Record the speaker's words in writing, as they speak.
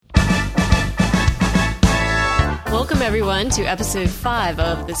Welcome, everyone, to episode 5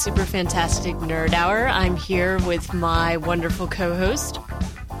 of the Super Fantastic Nerd Hour. I'm here with my wonderful co-host,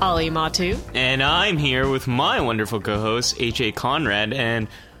 Ollie Matu. And I'm here with my wonderful co-host, H.A. Conrad, and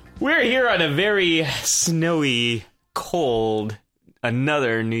we're here on a very snowy, cold,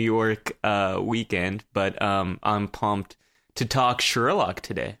 another New York weekend, but I'm pumped to talk Sherlock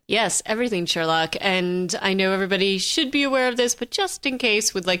today. Yes, everything Sherlock, and I know everybody should be aware of this, but just in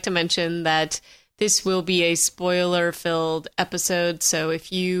case, would like to mention that this will be a spoiler-filled episode, so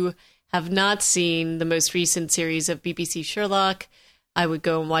if you have not seen the most recent series of BBC Sherlock, I would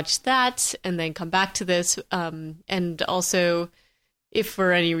go and watch that and then come back to this. And also, if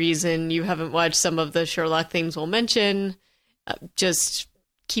for any reason you haven't watched some of the Sherlock things we'll mention, just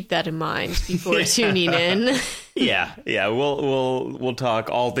keep that in mind before tuning in. Yeah, we'll talk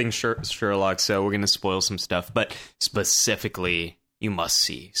all things Sherlock, so we're going to spoil some stuff, but specifically, you must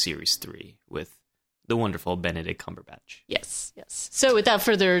see Series 3 with the wonderful Benedict Cumberbatch. Yes. So without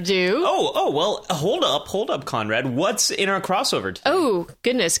further ado... Well, hold up, Conrad. What's in our crossover today? Oh,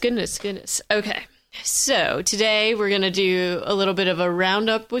 goodness. Okay. So today we're going to do a little bit of a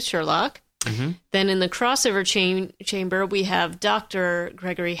roundup with Sherlock. Mm-hmm. Then in the crossover chamber, we have Dr.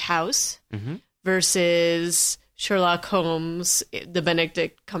 Gregory House versus Sherlock Holmes, the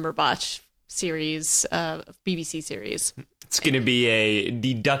Benedict Cumberbatch series, BBC series. It's going to be a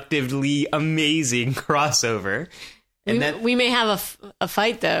deductively amazing crossover. And we may have a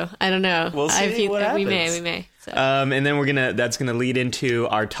fight, though. I don't know. We'll see what happens. We may. So. And then that's going to lead into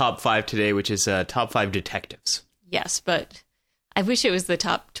our top 5 today, which is top 5 detectives. Yes, but I wish it was the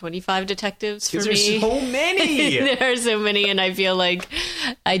top 25 detectives for me. There's so many. There are so many, and I feel like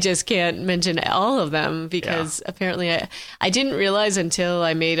I just can't mention all of them because apparently I didn't realize until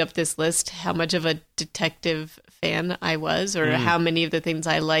I made up this list how much of a detective fan I was, or how many of the things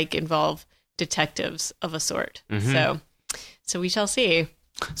I like involve detectives of a sort. So we shall see.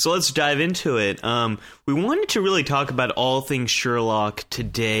 So let's dive into it. We wanted to really talk about all things Sherlock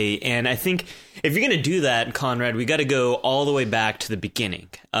today, and I think if you're going to do that, Conrad, we got to go all the way back to the beginning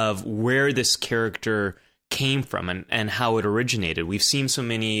of where this character came from and how it originated. We've seen so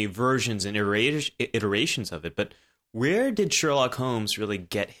many versions and iterations of it, but where did Sherlock Holmes really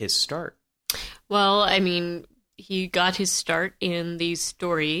get his start? Well, I mean, he got his start in these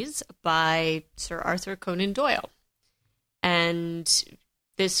stories by Sir Arthur Conan Doyle. And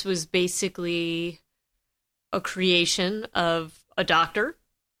this was basically a creation of a doctor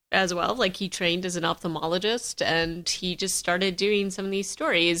as well. Like, he trained as an ophthalmologist, and he just started doing some of these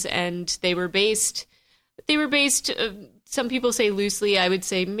stories, and they were based, some people say loosely, I would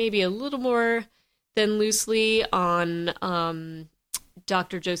say maybe a little more than loosely, on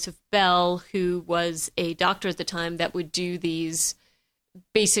Dr. Joseph Bell, who was a doctor at the time that would do these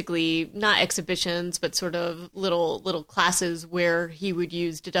basically not exhibitions, but sort of little classes where he would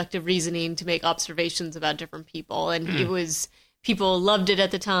use deductive reasoning to make observations about different people. And people loved it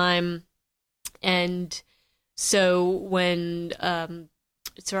at the time. And so when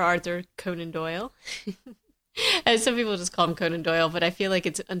Sir Arthur Conan Doyle, as some people just call him Conan Doyle, but I feel like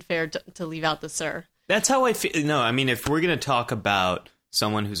it's unfair to leave out the Sir. That's how I feel. No, I mean, if we're going to talk about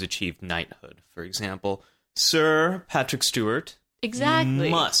someone who's achieved knighthood, for example, Sir Patrick Stewart.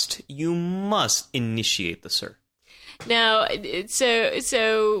 Exactly. You must initiate the Sir. Now,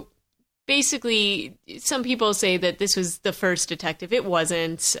 so basically, some people say that this was the first detective. It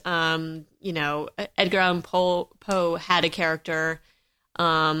wasn't. Edgar Allan Poe had a character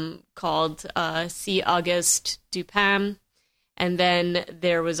called C. Auguste Dupin. And then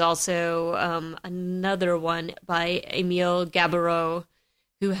there was also another one by Émile Gaboreau,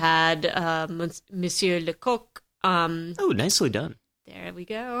 who had Monsieur Lecoq. Nicely done. There we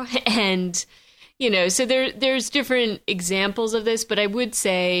go. And, so there's different examples of this, but I would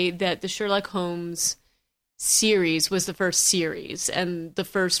say that the Sherlock Holmes series was the first series, and the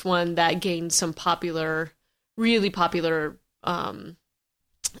first one that gained some really popular,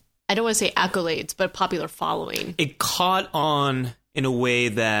 I don't want to say accolades, but popular following. It caught on in a way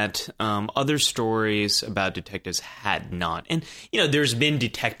that other stories about detectives had not. And, there's been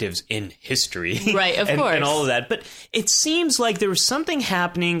detectives in history. Right, of course. And all of that. But it seems like there was something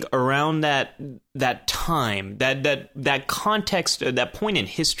happening around that time, that context, that point in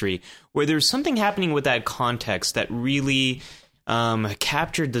history, where there's something happening with that context that really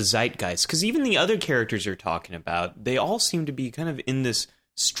captured the zeitgeist. Because even the other characters you're talking about, they all seem to be kind of in this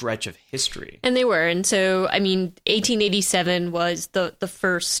stretch of history. And they were. And so, 1887 was the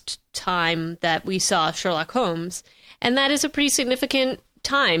first time that we saw Sherlock Holmes. And that is a pretty significant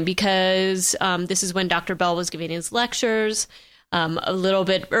time because this is when Dr. Bell was giving his lectures. A little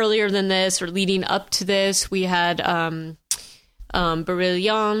bit earlier than this, or leading up to this, we had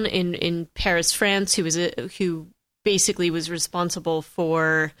Brillant in Paris, France, who basically was responsible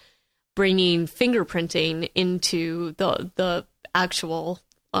for bringing fingerprinting into the actual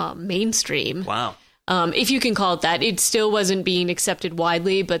mainstream. Wow. If you can call it that. It still wasn't being accepted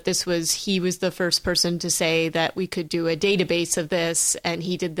widely, but he was the first person to say that we could do a database of this, and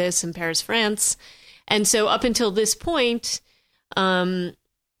he did this in Paris, France. And so up until this point,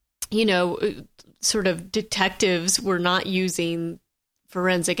 sort of detectives were not using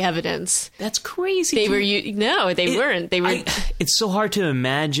forensic evidence. That's crazy. They weren't. They were. It's so hard to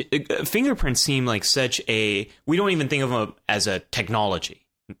imagine. Fingerprints seem like we don't even think of them as a technology,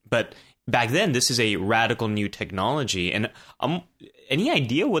 but back then this is a radical new technology. And any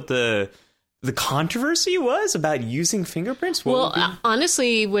idea what the controversy was about using fingerprints?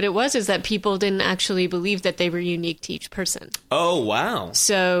 Honestly, what it was is that people didn't actually believe that they were unique to each person. Oh, wow.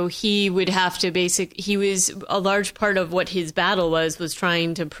 So he would have to a large part of what his battle was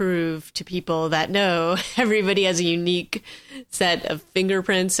trying to prove to people that no, everybody has a unique set of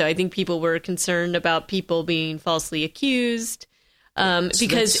fingerprints. So I think people were concerned about people being falsely accused.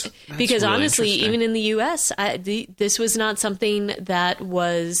 Because really honestly, even in the U.S., this was not something that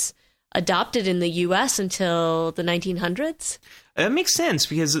was adopted in the U.S. until the 1900s. That makes sense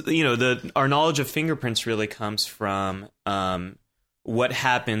because, our knowledge of fingerprints really comes from what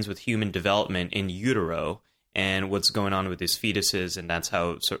happens with human development in utero and what's going on with these fetuses, and that's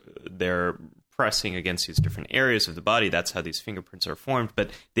how they're pressing against these different areas of the body. That's how these fingerprints are formed,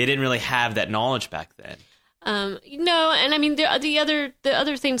 but they didn't really have that knowledge back then. No, and I mean the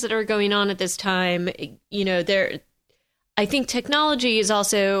other things that are going on at this time, I think technology is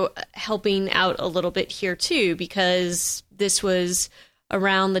also helping out a little bit here too, because this was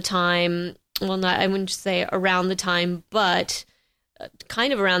around the time, I wouldn't say around the time, but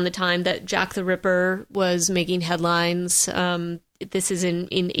kind of around the time that Jack the Ripper was making headlines. This is in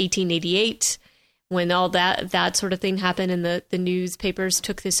 1888 when all that sort of thing happened and the newspapers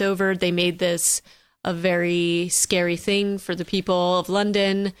took this over. They made this a very scary thing for the people of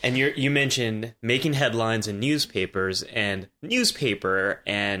London. And you mentioned making headlines in newspapers, and newspaper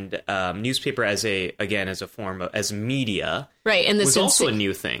as a form as media, right? And this was also a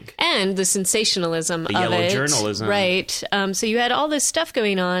new thing, and the sensationalism, the yellow journalism, right? So you had all this stuff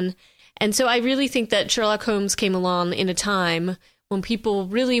going on, and so I really think that Sherlock Holmes came along in a time when people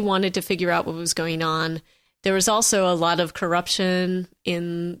really wanted to figure out what was going on. There was also a lot of corruption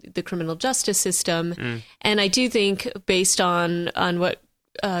in the criminal justice system. And I do think, based on what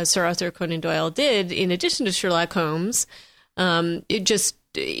Sir Arthur Conan Doyle did, in addition to Sherlock Holmes,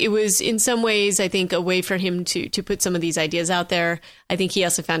 it was in some ways, I think, a way for him to put some of these ideas out there. I think he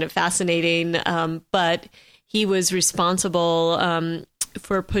also found it fascinating, but he was responsible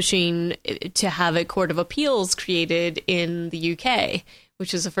for pushing to have a court of appeals created in the UK,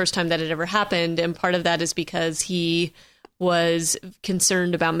 which is the first time that it ever happened. And part of that is because he was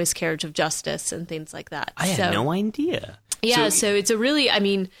concerned about miscarriage of justice and things like that. I had no idea. Yeah, so it's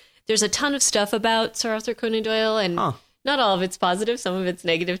there's a ton of stuff about Sir Arthur Conan Doyle, and not all of it's positive, some of it's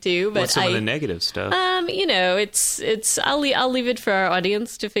negative too. But what's some of the negative stuff? It's I'll leave it for our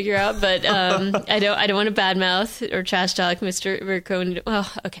audience to figure out. But I don't want to badmouth or trash talk Mr. Conan. Well,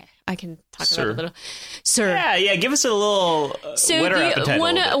 okay. I can talk about it a little. Sir. Yeah, give us a little wetter appetite.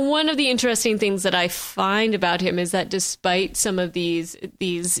 One of the interesting things that I find about him is that despite some of the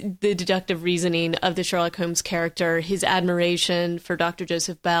deductive reasoning of the Sherlock Holmes character, his admiration for Dr.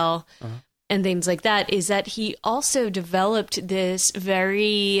 Joseph Bell and things like that, is that he also developed this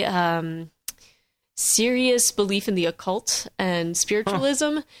very serious belief in the occult and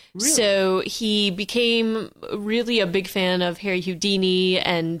spiritualism. Really? So he became really a big fan of Harry Houdini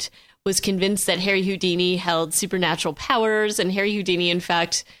and was convinced that Harry Houdini held supernatural powers, and Harry Houdini, in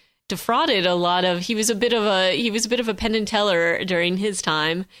fact, defrauded he was a bit of a Penn and Teller during his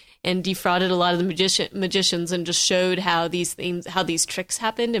time, and defrauded a lot of the magicians and just showed how these tricks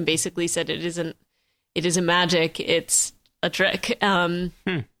happened, and basically said it isn't magic, it's a trick. And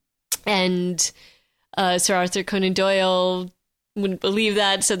Sir Arthur Conan Doyle wouldn't believe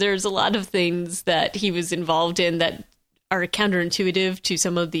that. So there's a lot of things that he was involved in that are counterintuitive to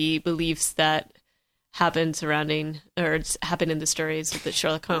some of the beliefs that happen in the stories of the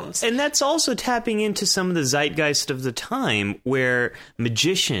Sherlock Holmes. And that's also tapping into some of the zeitgeist of the time, where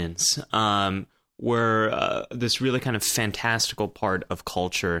magicians were this really kind of fantastical part of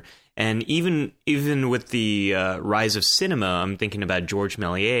culture. And even with the rise of cinema, I'm thinking about Georges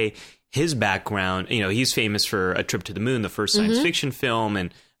Méliès. His background, he's famous for A Trip to the Moon, the first science fiction film,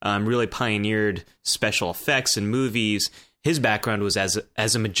 and really pioneered special effects in movies. his background was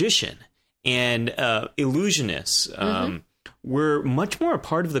as a magician, and illusionists were much more a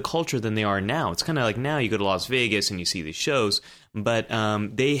part of the culture than they are now. It's kind of like now you go to Las Vegas and you see these shows, but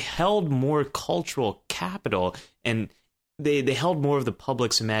they held more cultural capital, and they held more of the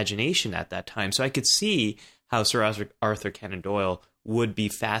public's imagination at that time. So I could see how Sir Arthur Conan Doyle would be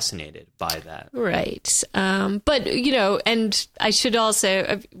fascinated by that. Right. But, and I should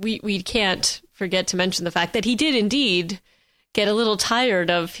also, we can't forget to mention the fact that he did indeed get a little tired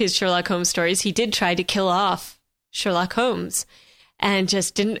of his Sherlock Holmes stories. He did try to kill off Sherlock Holmes and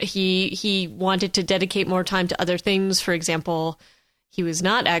just didn't, he wanted to dedicate more time to other things. For example, he was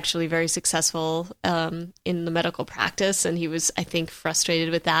not actually very successful in the medical practice, and he was, I think,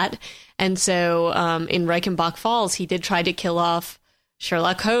 frustrated with that. And so in Reichenbach Falls, he did try to kill off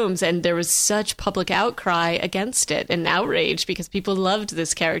Sherlock Holmes, and there was such public outcry against it and outrage because people loved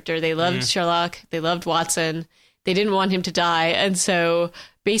this character. They loved Sherlock. They loved Watson. They didn't want him to die. And so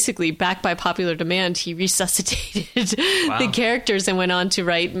basically, backed by popular demand, he resuscitated the characters and went on to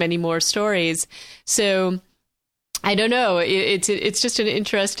write many more stories. So I don't know. It's just an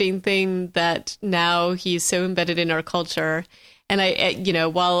interesting thing that now he's so embedded in our culture. And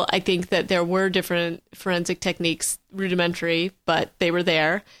while I think that there were different forensic techniques, rudimentary, but they were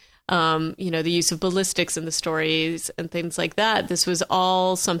there, the use of ballistics in the stories and things like that, this was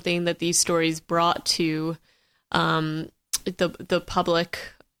all something that these stories brought to the public,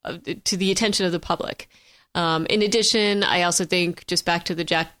 to the attention of the public. In addition, I also think, just back to the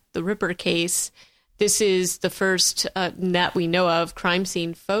Jack the Ripper case, this is the first that we know of crime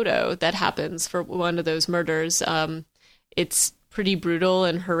scene photo that happens for one of those murders. It's pretty brutal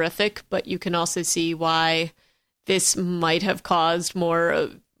and horrific, but you can also see why this might have caused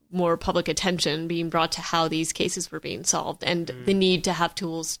more public attention being brought to how these cases were being solved and the need to have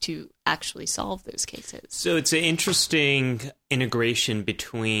tools to actually solve those cases. So it's an interesting integration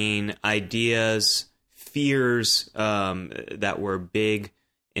between ideas, fears that were big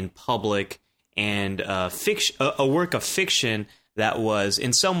in public, and fiction, a work of fiction that was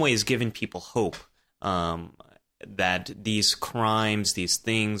in some ways giving people hope that these crimes, these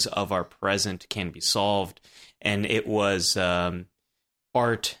things of our present can be solved. And it was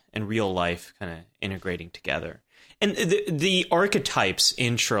art and real life kind of integrating together. And the archetypes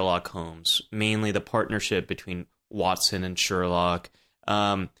in Sherlock Holmes, mainly the partnership between Watson and Sherlock,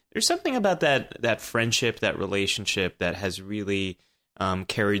 there's something about that friendship, that relationship that has really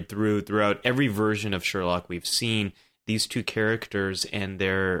carried throughout every version of Sherlock we've seen. These two characters and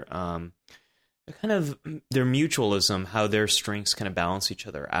their mutualism, how their strengths kind of balance each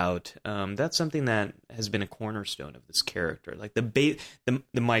other out. That's something that has been a cornerstone of this character, like the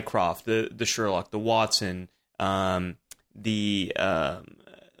Mycroft, the Sherlock, the Watson, the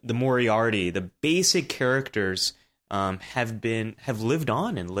Moriarty. The basic characters have lived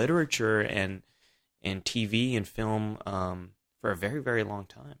on in literature and TV and film for a very, very long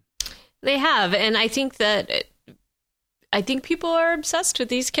time. They have, and I think people are obsessed with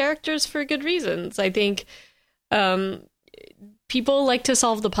these characters for good reasons. I think people like to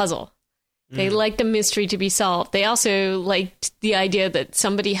solve the puzzle. They like the mystery to be solved. They also like the idea that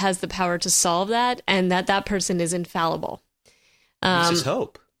somebody has the power to solve that and that person is infallible. This is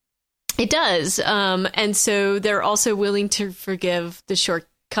hope. It does. And so they're also willing to forgive the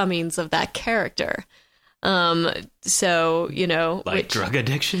shortcomings of that character. Drug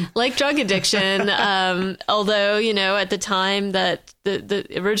addiction? Like drug addiction. Although, at the time that the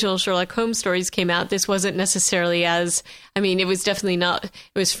original Sherlock Holmes stories came out, this wasn't necessarily it was definitely not, it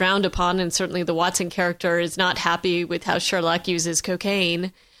was frowned upon, and certainly the Watson character is not happy with how Sherlock uses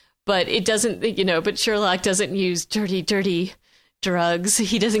cocaine, but it doesn't, but Sherlock doesn't use dirty drugs.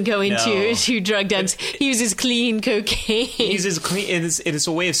 He doesn't go into drug dens. He uses clean cocaine. He uses clean. It is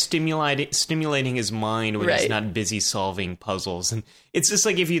a way of stimulating his mind when he's not busy solving puzzles. And it's just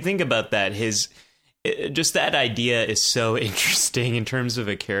like, if you think about that, just that idea is so interesting in terms of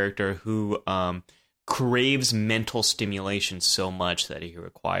a character who craves mental stimulation so much that he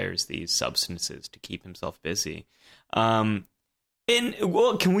requires these substances to keep himself busy. Can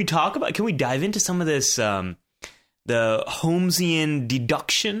we dive into some of this? The Holmesian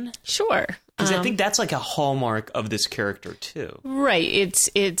deduction? Sure. Because I think that's like a hallmark of this character, too. Right.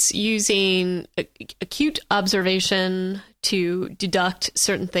 It's using acute observation to deduct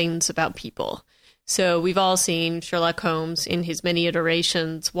certain things about people. So we've all seen Sherlock Holmes in his many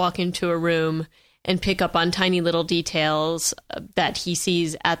iterations walk into a room and pick up on tiny little details that he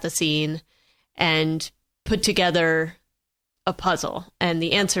sees at the scene and put together a puzzle and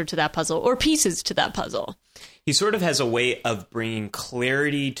the answer to that puzzle or pieces to that puzzle. He sort of has a way of bringing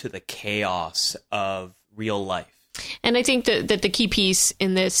clarity to the chaos of real life. And I think that the key piece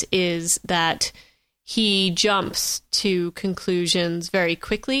in this is that he jumps to conclusions very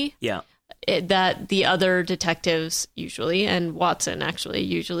quickly. Yeah. That the other detectives usually, and Watson actually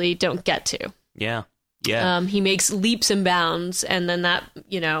usually, don't get to. Yeah. Yeah. He makes leaps and bounds, and then that,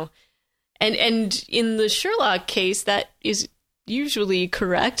 and in the Sherlock case, that is usually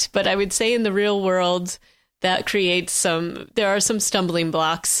correct. But I would say in the real world, that creates there are some stumbling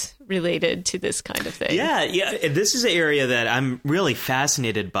blocks related to this kind of thing. Yeah. This is an area that I'm really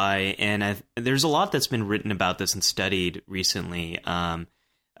fascinated by, and there's a lot that's been written about this and studied recently.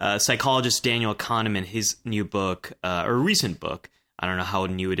 Psychologist Daniel Kahneman, his new book, or recent book, I don't know how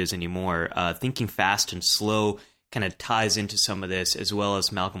new it is anymore, Thinking Fast and Slow, kind of ties into some of this, as well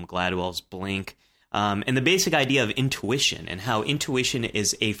as Malcolm Gladwell's Blink, and the basic idea of intuition and how intuition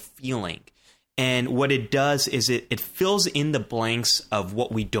is a feeling. And what it does is it fills in the blanks of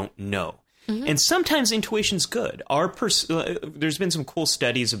what we don't know. Mm-hmm. And sometimes intuition's good. There's been some cool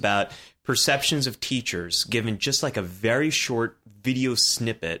studies about perceptions of teachers given just like a very short video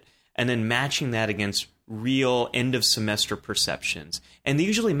snippet and then matching that against real end of semester perceptions. And they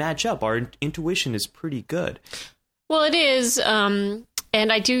usually match up. Our intuition is pretty good. Well, it is. And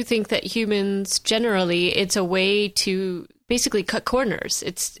I do think that humans generally, it's a way to basically cut corners.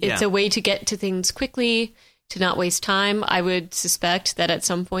 It's a way to get to things quickly, to not waste time. I would suspect that at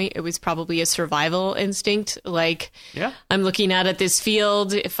some point it was probably a survival instinct. Like, I'm looking out at this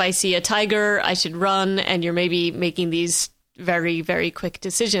field. If I see a tiger, I should run. And you're maybe making these very, very quick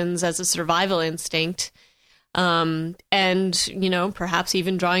decisions as a survival instinct. And, perhaps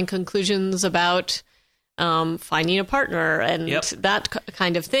even drawing conclusions about finding a partner and that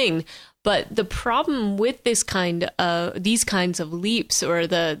kind of thing. But the problem with these kinds of leaps or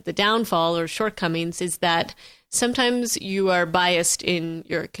the downfall or shortcomings is that sometimes you are biased in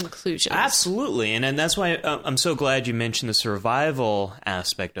your conclusions. Absolutely. And that's why I'm so glad you mentioned the survival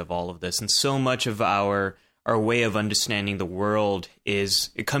aspect of all of this. And so much of our way of understanding the world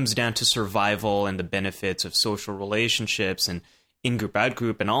it comes down to survival and the benefits of social relationships and in-group,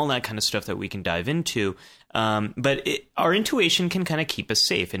 out-group, and all that kind of stuff that we can dive into. But our intuition can kind of keep us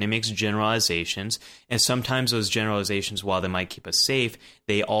safe, and it makes generalizations. And sometimes those generalizations, while they might keep us safe,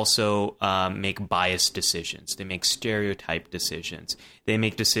 they also make biased decisions. They make stereotype decisions. They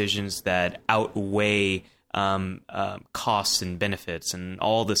make decisions that outweigh costs and benefits and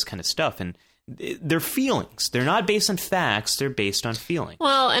all this kind of stuff. And they're feelings. They're not based on facts. They're based on feelings.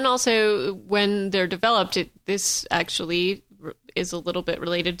 Well, and also when they're developed, this actually is a little bit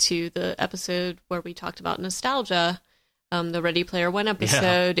related to the episode where we talked about nostalgia, the Ready Player One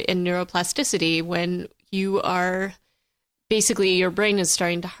episode in neuroplasticity, when you are basically your brain is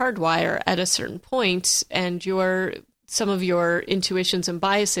starting to hardwire at a certain point, and some of your intuitions and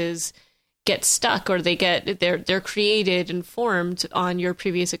biases get stuck, or they're created and formed on your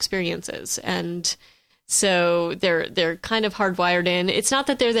previous experiences, and so they're kind of hardwired in. It's not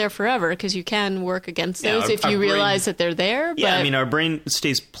that they're there forever, because you can work against those if you realize that they're there. Yeah, I mean, our brain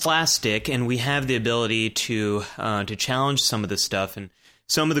stays plastic, and we have the ability to challenge some of this stuff. And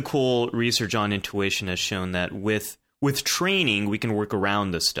some of the cool research on intuition has shown that with training, we can work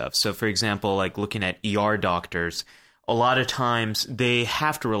around this stuff. So, for example, like looking at ER doctors, a lot of times they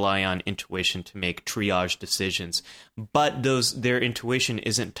have to rely on intuition to make triage decisions, but their intuition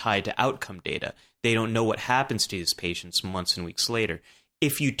isn't tied to outcome data. They don't know what happens to these patients months and weeks later.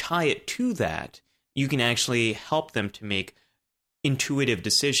 If you tie it to that, you can actually help them to make intuitive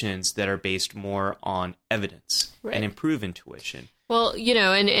decisions that are based more on evidence and improve intuition. Well,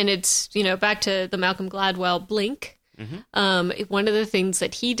 and it's, back to the Malcolm Gladwell Blink. Mm-hmm. One of the things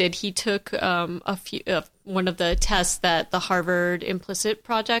that he did, he took one of the tests that the Harvard Implicit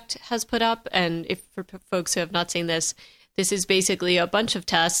Project has put up. And if for folks who have not seen this is basically a bunch of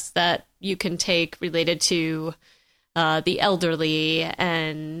tests that you can take related to the elderly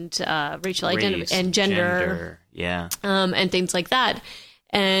and racial identity and gender, and things like that.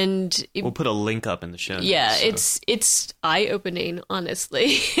 And we'll put a link up in the show notes. Yeah, so. It's eye-opening,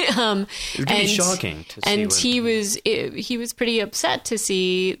 honestly. It would be shocking to see. And he was pretty upset to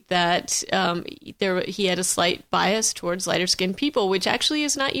see that he had a slight bias towards lighter-skinned people, which actually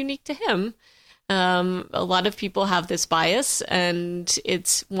is not unique to him. A lot of people have this bias, and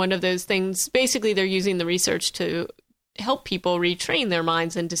it's one of those things. Basically, they're using the research to help people retrain their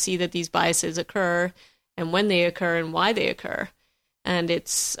minds and to see that these biases occur and when they occur and why they occur. And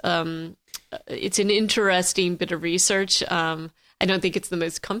it's an interesting bit of research. I don't think it's the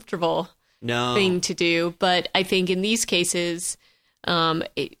most comfortable thing to do, but I think in these cases,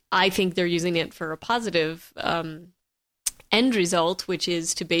 I think they're using it for a positive end result, which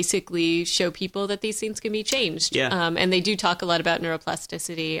is to basically show people that these things can be changed. Yeah. And they do talk a lot about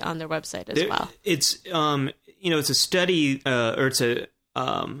neuroplasticity on their website as well. It's it's a study or it's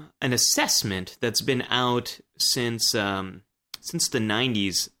an assessment that's been out since the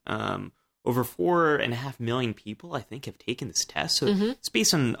 90s. Over 4.5 million people, I think, have taken this test. So it's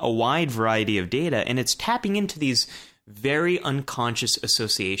based on a wide variety of data, and it's tapping into these very unconscious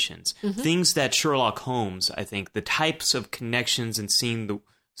associations, things that Sherlock Holmes, I think, the types of connections and seeing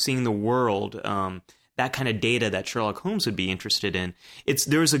the world, that kind of data that Sherlock Holmes would be interested in.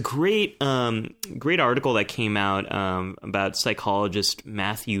 There was a great article that came out about psychologist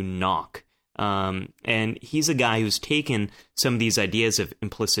Matthew Nock. And he's a guy who's taken some of these ideas of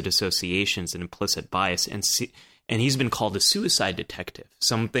implicit associations and implicit bias, and he's been called a suicide detective,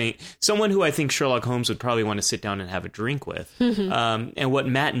 someone who I think Sherlock Holmes would probably want to sit down and have a drink with. And what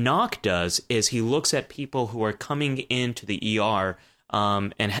Matt Nock does is he looks at people who are coming into the ER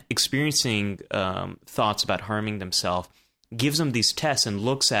and experiencing thoughts about harming themselves, gives them these tests and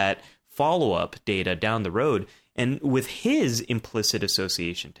looks at follow-up data down the road. And with his implicit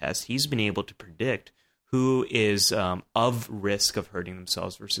association test, he's been able to predict who is of risk of hurting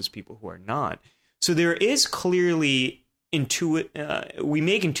themselves versus people who are not. So there is clearly we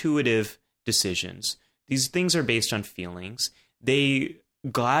make intuitive decisions. These things are based on feelings. They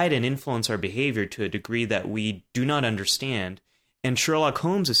guide and influence our behavior to a degree that we do not understand. And Sherlock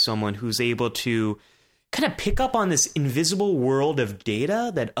Holmes is someone who's able to kind of pick up on this invisible world of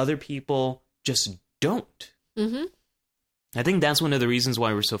data that other people just don't. I think that's one of the reasons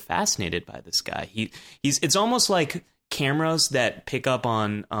why we're so fascinated by this guy. It's almost like cameras that pick up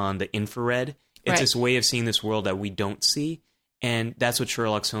on the infrared. It's this way of seeing this world that we don't see, and that's what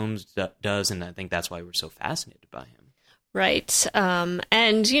Sherlock Holmes does, and I think that's why we're so fascinated by him. Right.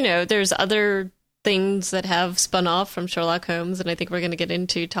 And there's other things that have spun off from Sherlock Holmes, and I think we're going to get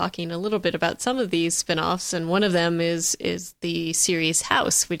into talking a little bit about some of these spin-offs, and one of them is the series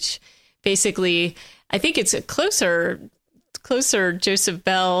House, which basically, I think it's a closer Joseph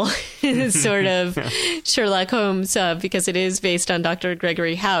Bell sort of Sherlock Holmes, because it is based on Dr.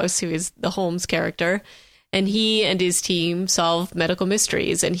 Gregory House, who is the Holmes character, and he and his team solve medical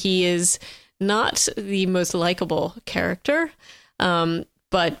mysteries, and he is not the most likable character,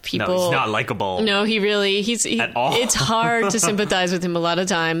 but people... No, he's not likable. No, he's at all. It's hard to sympathize with him a lot of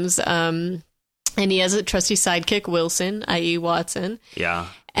times, and he has a trusty sidekick, Wilson, i.e. Watson. Yeah.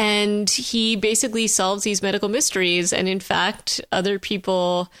 And he basically solves these medical mysteries. And in fact, other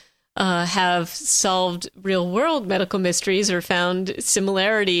people have solved real world medical mysteries or found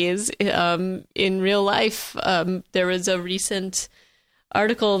similarities in real life. There was a recent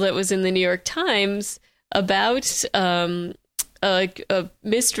article that was in the New York Times about two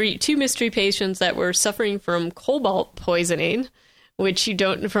mystery patients that were suffering from cobalt poisoning, which you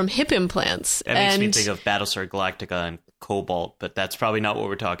don't, from hip implants. That makes me think of Battlestar Galactica and cobalt, but that's probably not what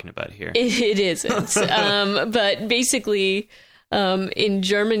we're talking about here. It isn't. But basically, in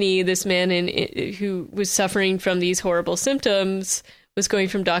Germany, this man who was suffering from these horrible symptoms was going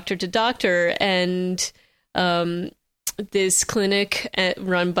from doctor to doctor, and this clinic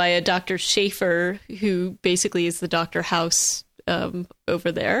run by a Dr. Schaefer, who basically is the Dr. House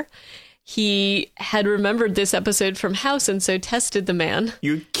over there, he had remembered this episode from House and so tested the man.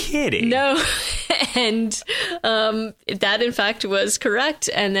 You're kidding. No. And that, in fact, was correct.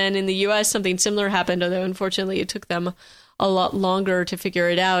 And then in the U.S., something similar happened, although unfortunately it took them a lot longer to figure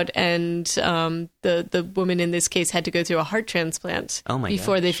it out. And the woman in this case had to go through a heart transplant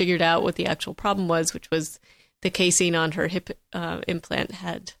before they figured out what the actual problem was, which was the casing on her hip implant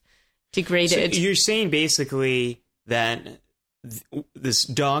had degraded. So you're saying basically that this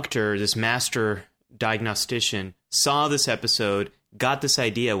doctor, this master diagnostician, saw this episode, got this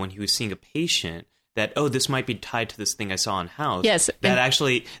idea when he was seeing a patient that, this might be tied to this thing I saw in House. Yes. That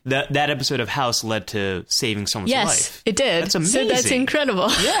actually, that episode of House led to saving someone's life. Yes, it did. That's amazing. So that's incredible.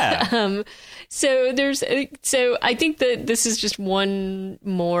 Yeah. So I think that this is just one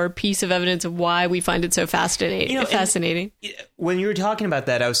more piece of evidence of why we find it so fascinating. When you were talking about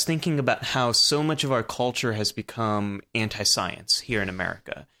that, I was thinking about how so much of our culture has become anti-science here in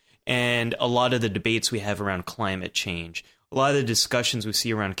America. And a lot of the debates we have around climate change, a lot of the discussions we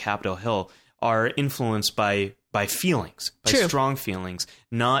see around Capitol Hill are influenced by feelings, by True. Strong feelings,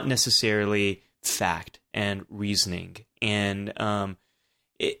 not necessarily fact and reasoning. And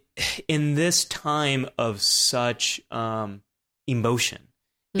in this time of such emotion,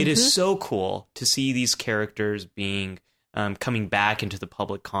 it is so cool to see these characters being coming back into the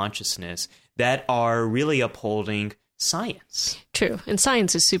public consciousness that are really upholding science. True. And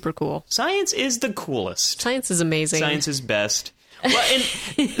science is super cool. Science is the coolest. Science is amazing. Science is best. Well,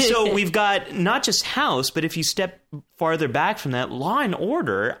 and so we've got not just House, but if you step farther back from that, Law and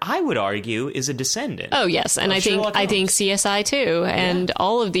Order, I would argue, is a descendant. Oh, yes. And I think CSI too. And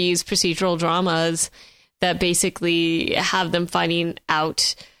all of these procedural dramas that basically have them finding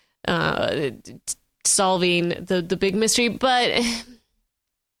out, solving the big mystery. But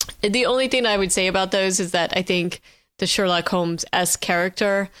the only thing I would say about those is that I think the Sherlock Holmes-esque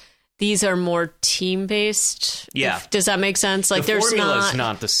character, these are more team-based. Yeah. Does that make sense? Like, the formula's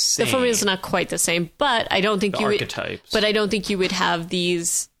not the same. The formula's not quite the same, but I don't think archetypes. But I don't think you would have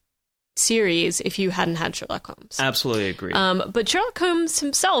these series if you hadn't had Sherlock Holmes. Absolutely agree. But Sherlock Holmes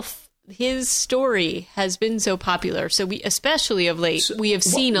himself, his story has been so popular. So we, especially of late, we have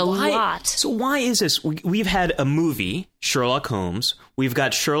seen a lot. So why is this? We've had a movie, Sherlock Holmes. We've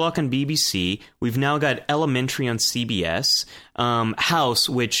got Sherlock on BBC. We've now got Elementary on CBS. House,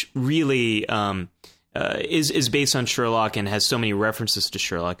 which really is based on Sherlock and has so many references to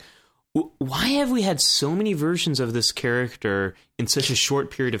Sherlock. Why have we had so many versions of this character in such a short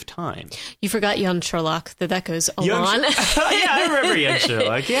period of time? You forgot young Sherlock, that goes on. Yeah, I remember young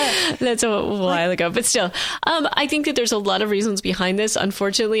Sherlock, yeah. That's a while ago, but still. I think that there's a lot of reasons behind this.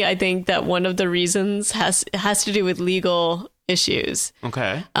 Unfortunately, I think that one of the reasons has to do with legal issues.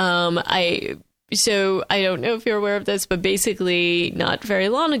 Okay. So I don't know if you're aware of this, but basically not very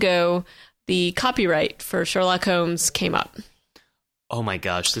long ago, the copyright for Sherlock Holmes came up. Oh my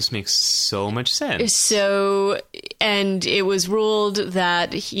gosh, this makes so much sense. So, and it was ruled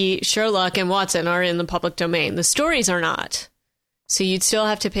that Sherlock and Watson are in the public domain. The stories are not. So you'd still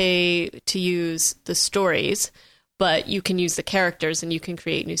have to pay to use the stories, but you can use the characters and you can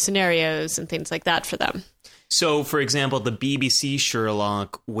create new scenarios and things like that for them. So, for example, the BBC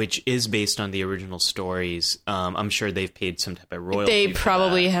Sherlock, which is based on the original stories, I'm sure they've paid some type of royalty. They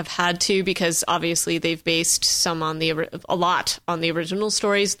probably have had to, because obviously they've based some on a lot on the original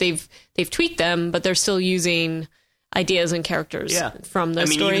stories. They've tweaked them, but they're still using ideas and characters from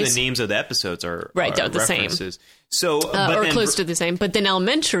those stories. Even the names of the episodes are the references. same. So, or close to the same. But then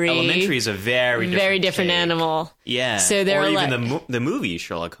Elementary is a very different animal. Yeah. So they're or even the movie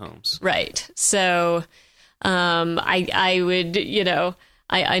Sherlock Holmes. Right. So I would,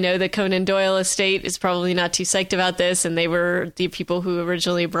 I know the Conan Doyle estate is probably not too psyched about this, and they were the people who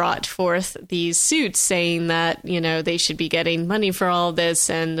originally brought forth these suits saying that, they should be getting money for all of this,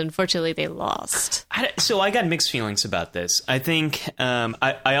 and unfortunately they lost. So I got mixed feelings about this. I think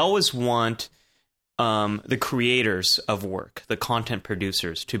I always want the creators of work, the content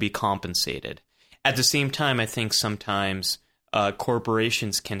producers, to be compensated. At the same time, I think sometimes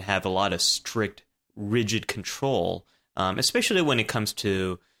corporations can have a lot of strict, rigid control, especially when it comes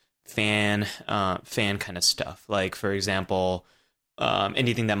to fan kind of stuff. Like, for example,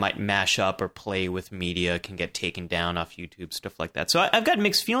 anything that might mash up or play with media can get taken down off YouTube, stuff like that. So I've got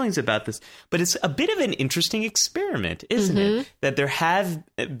mixed feelings about this, but it's a bit of an interesting experiment, isn't it? That there have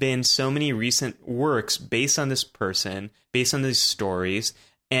been so many recent works based on this person, based on these stories,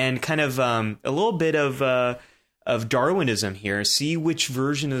 and kind of a little bit of Darwinism here. See which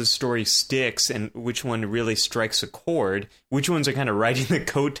version of the story sticks and which one really strikes a chord, which ones are kind of riding the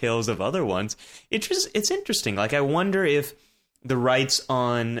coattails of other ones. It's interesting. Like, I wonder if the rights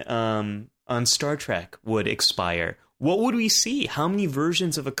on Star Trek would expire. What would we see? How many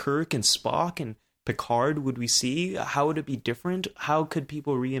versions of a Kirk and Spock and Picard would we see? How would it be different? How could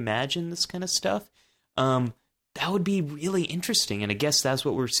people reimagine this kind of stuff? That would be really interesting, and I guess that's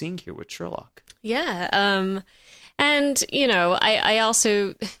what we're seeing here with Sherlock. Yeah, and, I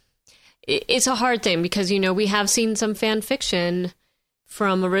also, it's a hard thing because, we have seen some fan fiction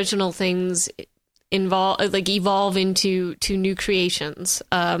from original things evolve into new creations.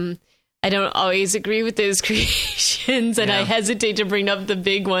 I don't always agree with those creations, and I hesitate to bring up the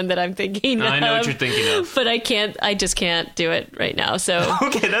big one that I'm thinking of. I know what you're thinking of. But I just can't do it right now. So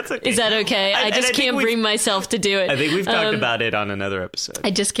okay, that's okay. Is that okay? I just can't bring myself to do it. I think we've talked about it on another episode. I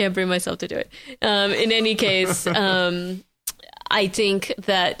just can't bring myself to do it. In any case, I think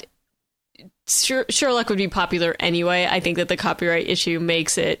that Sherlock would be popular anyway. I think that the copyright issue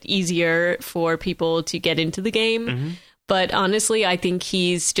makes it easier for people to get into the game. Mm-hmm. But honestly, I think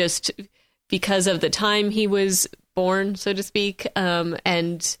he's just, because of the time he was born, so to speak,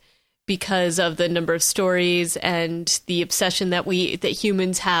 and because of the number of stories and the obsession that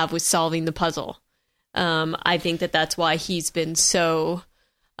humans have with solving the puzzle. I think that that's why he's been so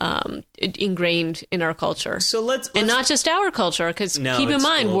ingrained in our culture. So let's and not just our culture, because keep in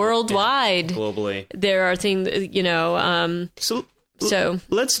mind, worldwide, globally, there are things, So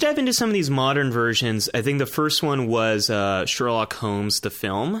let's dive into some of these modern versions. I think the first one was Sherlock Holmes, the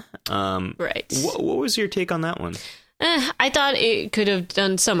film. Right. What was your take on that one? I thought it could have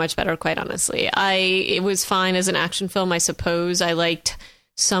done so much better, quite honestly. It was fine as an action film, I suppose. I liked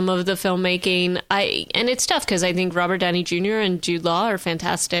some of the filmmaking. And it's tough because I think Robert Downey Jr. and Jude Law are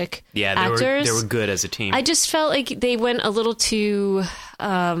fantastic actors. They were good as a team. I just felt like they went a little too...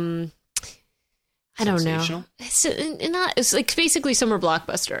 I don't know. It's like basically summer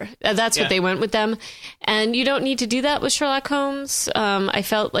blockbuster. That's what they went with them. And you don't need to do that with Sherlock Holmes. I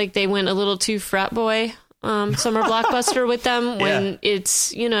felt like they went a little too frat boy summer blockbuster with them when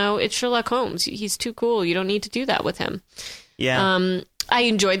it's Sherlock Holmes. He's too cool. You don't need to do that with him. Yeah. I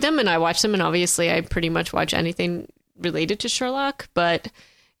enjoyed them and I watched them, and obviously I pretty much watch anything related to Sherlock, but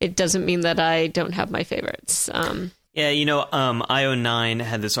it doesn't mean that I don't have my favorites. Yeah, IO9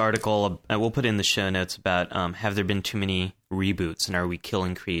 had this article, we'll put it in the show notes, about have there been too many reboots, and are we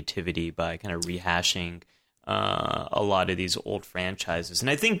killing creativity by kind of rehashing a lot of these old franchises? And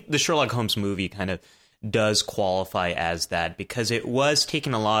I think the Sherlock Holmes movie kind of does qualify as that, because it was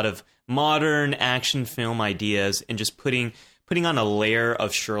taking a lot of modern action film ideas and just putting on a layer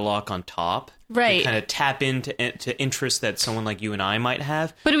of Sherlock on top. Right. To kind of tap into interests that someone like you and I might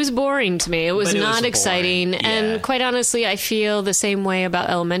have. But it was boring to me. It was not exciting. Yeah. And quite honestly, I feel the same way about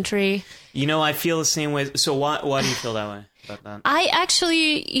Elementary. I feel the same way. So why do you feel that way about that? I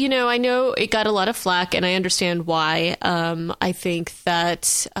actually, I know it got a lot of flack, and I understand why. I think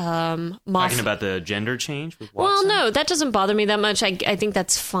that Talking about the gender change with Watson? Well, no, that doesn't bother me that much. I think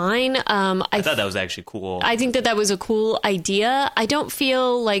that's fine. I thought that was actually cool. I think that was a cool idea. I don't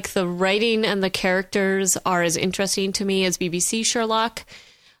feel like the writing and the characters are as interesting to me as BBC Sherlock.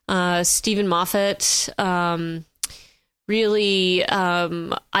 Stephen Moffat... really,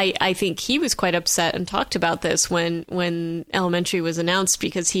 I think he was quite upset and talked about this when Elementary was announced,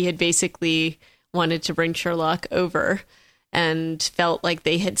 because he had basically wanted to bring Sherlock over and felt like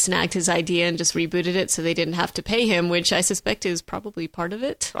they had snagged his idea and just rebooted it so they didn't have to pay him, which I suspect is probably part of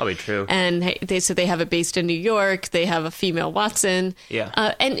it. Probably true. And they have it based in New York. They have a female Watson.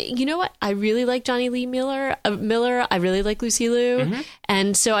 Yeah. And you know what? I really like Johnny Lee Miller. I really like Lucy Liu. Mm-hmm.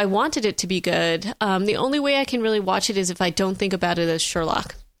 And so I wanted it to be good. The only way I can really watch it is if I don't think about it as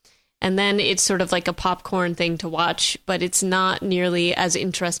Sherlock. And then it's sort of like a popcorn thing to watch, but it's not nearly as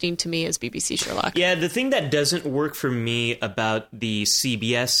interesting to me as BBC Sherlock. Yeah, the thing that doesn't work for me about the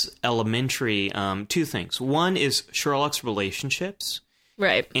CBS Elementary, two things. One is Sherlock's relationships.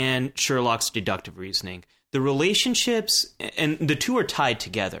 Right. And Sherlock's deductive reasoning. The relationships, and the two are tied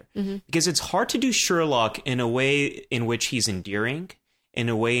together. Mm-hmm. Because it's hard to do Sherlock in a way in which he's endearing, in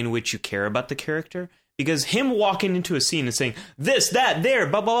a way in which you care about the character. Because him walking into a scene and saying, this, that, there,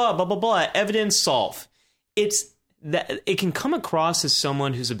 blah, blah, blah, blah, blah, blah, evidence, solve. It can come across as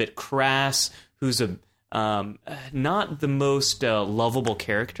someone who's a bit crass, who's not the most lovable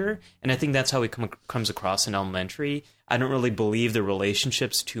character. And I think that's how he comes across in Elementary. I don't really believe the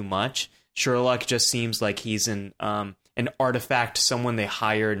relationships too much. Sherlock just seems like he's an artifact, someone they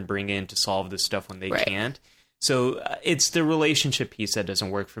hire and bring in to solve this stuff when they can't. So it's the relationship piece that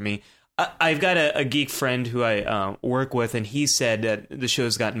doesn't work for me. I've got a geek friend who I work with, and he said that the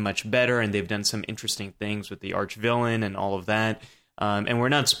show's gotten much better, and they've done some interesting things with the arch villain and all of that. And we're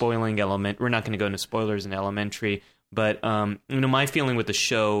not spoiling We're not going to go into spoilers in Elementary, but my feeling with the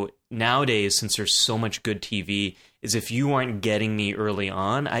show nowadays, since there's so much good TV, is if you aren't getting me early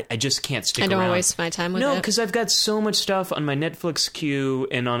on, I just can't stick around. I don't waste my time with it. No, because I've got so much stuff on my Netflix queue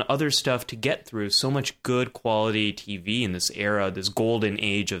and on other stuff to get through. So much good quality TV in this era, this golden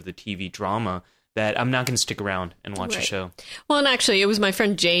age of the TV drama, that I'm not going to stick around and watch a show. Well, and actually, it was my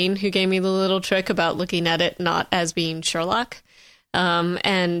friend Jane who gave me the little trick about looking at it not as being Sherlock.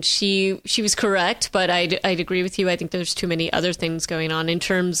 And she was correct, but I'd agree with you. I think there's too many other things going on in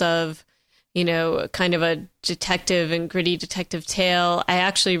terms of, kind of a detective and gritty detective tale. I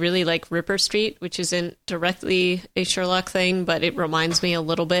actually really like Ripper Street, which isn't directly a Sherlock thing, but it reminds me a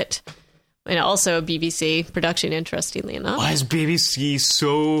little bit. And also a BBC production, interestingly enough. Why is BBC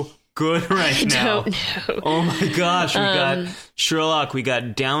so good right now? I don't know. Oh my gosh, we got Sherlock, we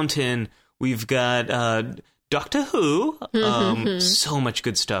got Downton, we've got Doctor Who. So much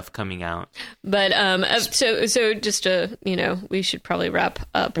good stuff coming out. But so just to we should probably wrap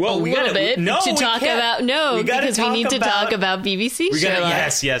up a little bit to talk about because we need to talk about BBC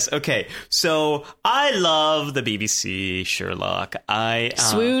Sherlock. Yes. Okay, so I love the BBC Sherlock. I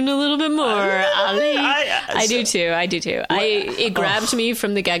swoon a little bit more. I do too. It grabbed me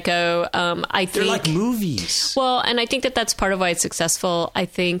from the get-go. I think they're like movies. Well, and I think that's part of why it's successful. I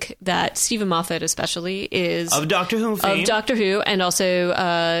think that Stephen Moffat especially is is of Doctor Who fame, and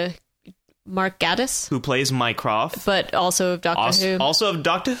also Mark Gatiss, who plays Mycroft, but also of Doctor Who. Also of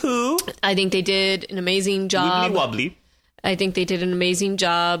Doctor Who. I think they did an amazing job. Wibbly wobbly. I think they did an amazing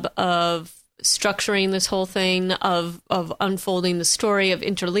job of structuring this whole thing, of unfolding the story, of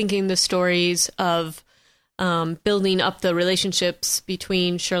interlinking the stories, of building up the relationships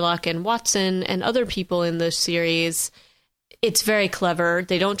between Sherlock and Watson and other people in the series. It's very clever.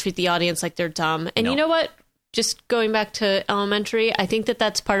 They don't treat the audience like they're dumb. And you know what? Just going back to Elementary, I think that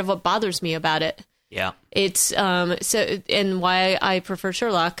that's part of what bothers me about it. Yeah. It's and why I prefer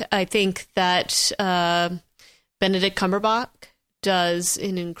Sherlock. I think that Benedict Cumberbatch does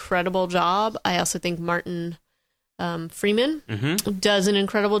an incredible job. I also think Martin Freeman does an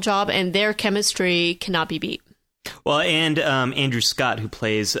incredible job, and their chemistry cannot be beat. Well, and Andrew Scott, who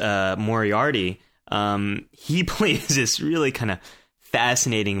plays Moriarty, he plays this really kind of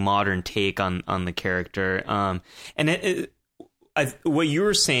fascinating modern take on the character. And what you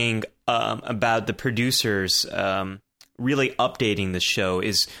were saying about the producers really updating the show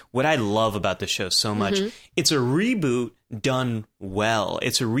is what I love about the show so much. It's a reboot done well.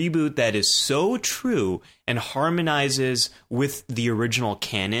 It's a reboot that is so true and harmonizes with the original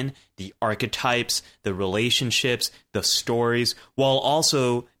canon, the archetypes, the relationships, the stories, while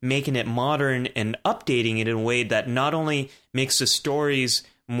also making it modern and updating it in a way that not only makes the stories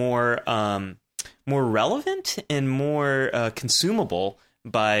more relevant and more consumable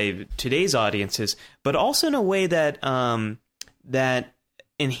by today's audiences, but also in a way that that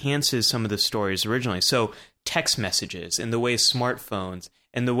enhances some of the stories originally. So text messages and the way smartphones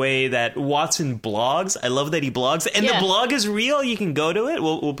and the way that Watson blogs. I love that he blogs, and the blog is real. You can go to it.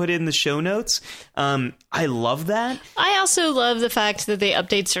 We'll put it in the show notes. I love that. I also love the fact that they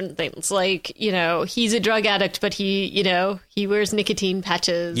update certain things, like, you know, he's a drug addict, but he wears nicotine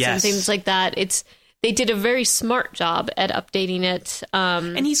patches and things like that. They did a very smart job at updating it.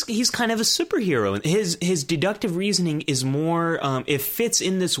 And he's kind of a superhero. His deductive reasoning is more, it fits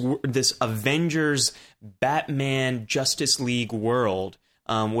in this Avengers, Batman, Justice League world,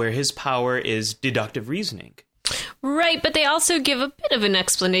 where his power is deductive reasoning. Right, but they also give a bit of an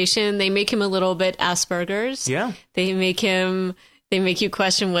explanation. They make him a little bit Asperger's. Yeah. They make you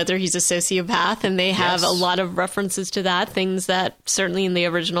question whether he's a sociopath, and they have a lot of references to that, things that certainly in the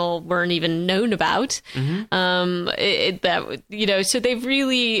original weren't even known about. So they've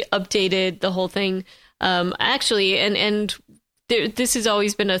really updated the whole thing. Actually, and this has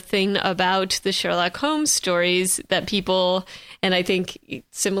always been a thing about the Sherlock Holmes stories that people, and I think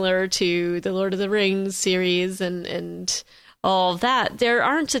similar to the Lord of the Rings series and all of that, there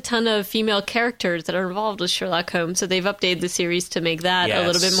aren't a ton of female characters that are involved with Sherlock Holmes, so they've updated the series to make that a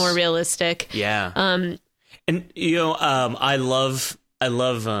little bit more realistic. Yeah. And I love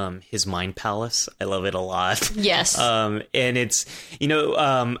his mind palace. I love it a lot. Yes. And it's,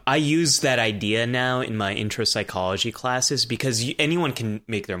 I use that idea now in my intro psychology classes, because anyone can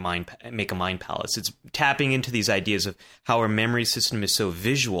make a mind palace. It's tapping into these ideas of how our memory system is so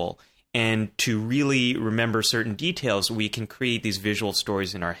visual. And to really remember certain details, we can create these visual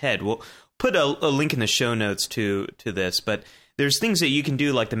stories in our head. We'll put a link in the show notes to this, but there's things that you can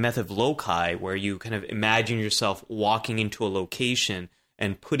do, like the method of loci, where you kind of imagine yourself walking into a location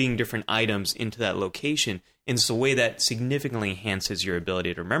and putting different items into that location. And it's a way that significantly enhances your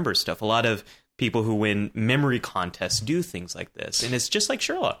ability to remember stuff. A lot of people who win memory contests do things like this, and it's just like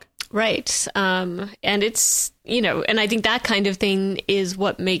Sherlock. Right. And it's, and I think that kind of thing is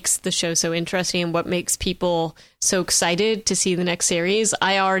what makes the show so interesting and what makes people so excited to see the next series.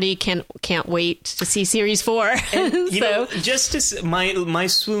 I already can't wait to see series 4. And, my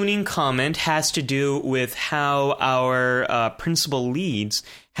swooning comment has to do with how our principal leads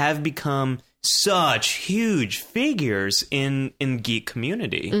have become such huge figures in geek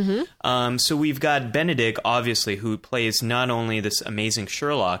community. So we've got Benedict, obviously, who plays not only this amazing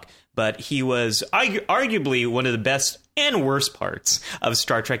Sherlock, but he was arguably one of the best and worst parts of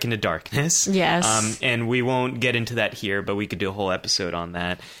Star Trek Into Darkness. Yes. And we won't get into that here, but we could do a whole episode on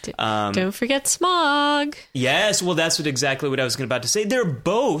that. Don't forget Smog. Yes, well, that's exactly what I was about to say. They're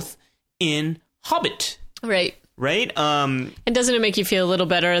both in Hobbit. Right. Right? And doesn't it make you feel a little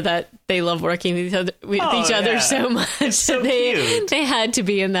better that they love working with each other so much? It's so cute. They had to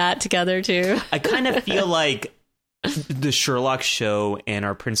be in that together, too. I kind of feel like the Sherlock show and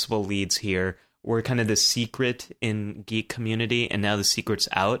our principal leads here were kind of the secret in geek community, and now the secret's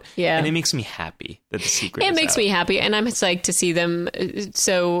out. Yeah. And it makes me happy that the secret is out. It makes me happy, and I'm psyched to see them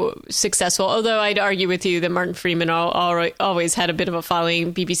so successful. Although I'd argue with you that Martin Freeman always had a bit of a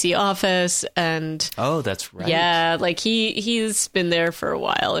following, BBC Office, and... Oh, that's right. Yeah, like he's been there for a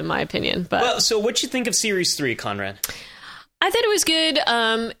while, in my opinion. But Well, so what'd you think of Series 3, Conrad? I thought it was good.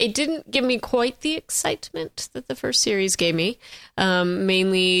 It didn't give me quite the excitement that the first series gave me.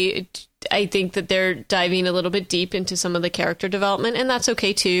 Mainly, I think that they're diving a little bit deep into some of the character development, and that's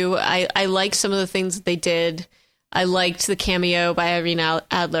okay too. I liked some of the things that they did. I liked the cameo by Irene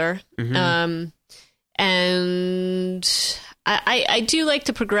Adler. And I do like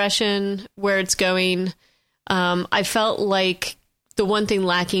the progression, where it's going. I felt like the one thing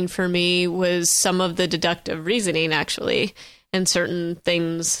lacking for me was some of the deductive reasoning, actually, and certain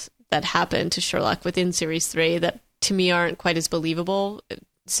things that happen to Sherlock within Series 3 that, to me, aren't quite as believable,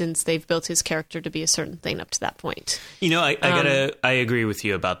 since they've built his character to be a certain thing up to that point. I agree with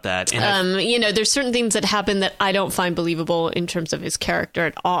you about that. And there's certain things that happen that I don't find believable in terms of his character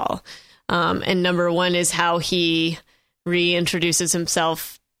at all. And number one is how he reintroduces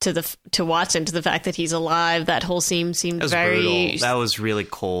himself to Watson, to the fact that he's alive. That whole scene seemed very brutal. That was really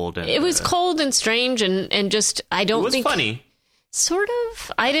cold. And, it was cold and strange, and just I don't think it was funny. Sort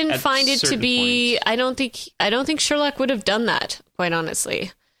of. I didn't find it to be. Points. I don't think Sherlock would have done that. Quite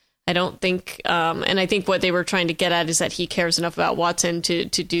honestly, I don't think. And I think what they were trying to get at is that he cares enough about Watson to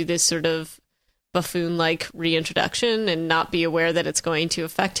do this sort of buffoon-like reintroduction and not be aware that it's going to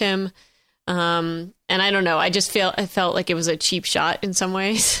affect him. And I don't know. I felt like it was a cheap shot in some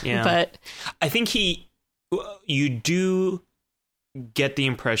ways. Yeah. But I think you do get the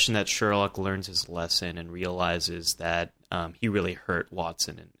impression that Sherlock learns his lesson and realizes that he really hurt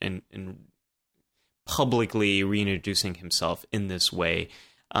Watson and publicly reintroducing himself in this way.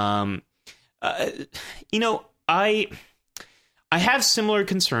 I have similar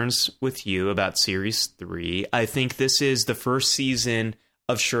concerns with you about Series 3. I think this is the first season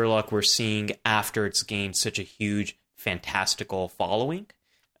of Sherlock we're seeing after it's gained such a huge, fantastical following.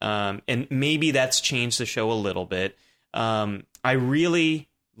 And maybe that's changed the show a little bit. I really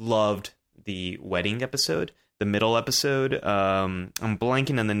loved the wedding episode, the middle episode. I'm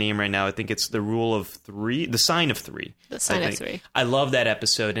blanking on the name right now. I think it's The Rule of Three, The Sign of Three. The Sign of Three. I love that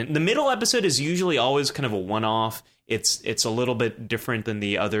episode. And the middle episode is usually always kind of a one-off. It's a little bit different than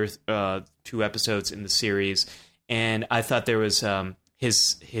the other two episodes in the series. And I thought there was...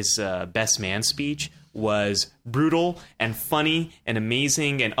 His best man speech was brutal and funny and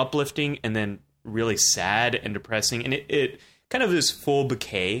amazing and uplifting, and then really sad and depressing, and it kind of this full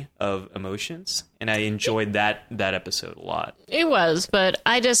bouquet of emotions, and I enjoyed that episode a lot. It was, but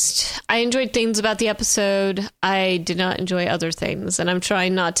I enjoyed things about the episode. I did not enjoy other things, and I'm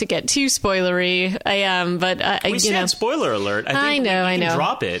trying not to get too spoilery. I am, but we said spoiler alert. I know.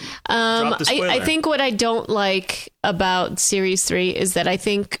 Drop it. Drop the spoiler. I think what I don't like about Series 3 is that I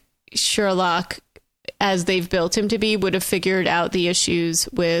think Sherlock, as they've built him to be, would have figured out the issues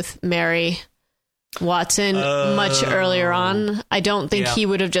with Mary Watson much earlier on. I don't think he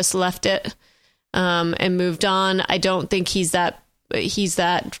would have just left it and moved on. I don't think he's that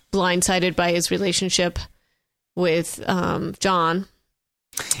blindsided by his relationship with John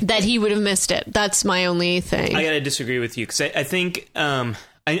that he would have missed it. That's my only thing. I gotta disagree with you, because I think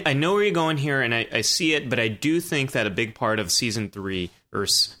I know where you're going here, and I see it, but I do think that a big part of Season 3 or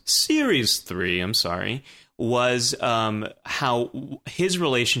Series 3, I'm sorry, was how his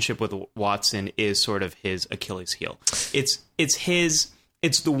relationship with Watson is sort of his Achilles heel. It's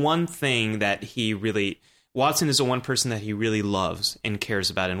the one thing that he really... Watson is the one person that he really loves and cares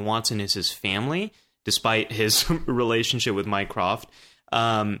about, and Watson is his family, despite his relationship with Mycroft.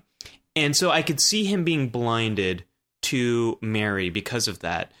 And so I could see him being blinded to Mary because of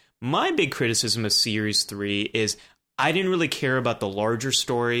that. My big criticism of Series 3 is I didn't really care about the larger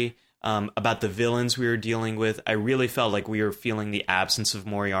story, about the villains we were dealing with. I really felt like we were feeling the absence of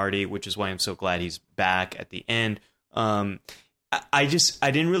Moriarty, which is why I'm so glad he's back at the end. I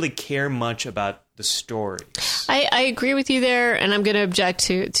didn't really care much about the story. I agree with you there, and I'm going to object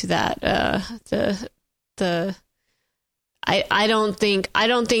to that. I don't think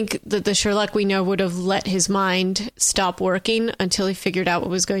that the Sherlock we know would have let his mind stop working until he figured out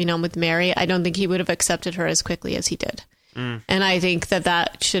what was going on with Mary. I don't think he would have accepted her as quickly as he did. And I think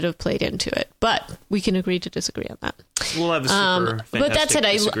that should have played into it. But we can agree to disagree on that. We'll have a super fantastic but that's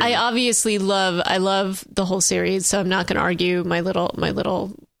it. I obviously love the whole series, so I'm not going to argue my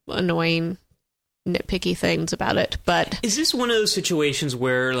little annoying nitpicky things about it. But is this one of those situations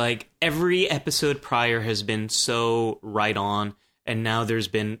where like every episode prior has been so right on, and now there's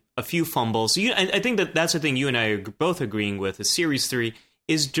been a few fumbles. I think that's the thing you and I are both agreeing with. Is Series 3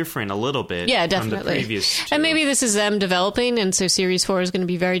 is different a little bit. Yeah, from the definitely. previous two. And maybe this is them developing, and so Series 4 is going to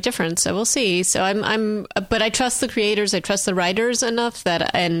be very different. So we'll see. So but I trust the creators, I trust the writers enough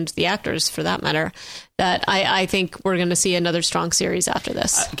and the actors for that matter, that I think we're going to see another strong series after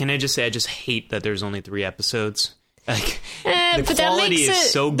this. Can I just say, I just hate that there's only 3 episodes. Like, the but that quality makes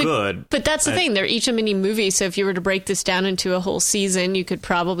is so good. But that's the thing. They're each a mini movie. So if you were to break this down into a whole season, you could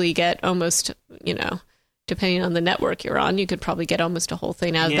probably get almost, depending on the network you're on, you could probably get almost a whole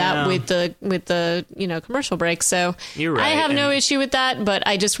thing out of that with the commercial break. So You're right. I have no issue with that, but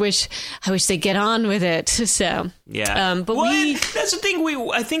I wish they get on with it. So Yeah. but that's the thing.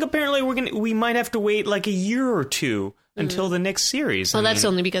 I think apparently we might have to wait like a year or two until the next series. Well, that's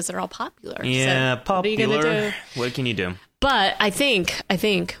only because they're all popular. Yeah, so popular. What are you gonna do? What can you do? But I think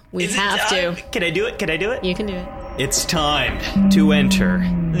we have to. Can I do it? You can do it. It's time to enter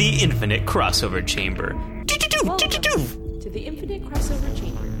the infinite crossover chamber. Welcome to the Infinite Crossover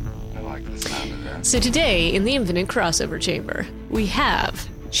Chamber. I like the sound of that. So today, in the Infinite Crossover Chamber, we have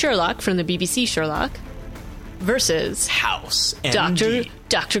Sherlock from the BBC Sherlock versus House MD.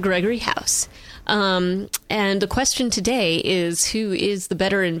 Dr. Gregory House. And the question today is, who is the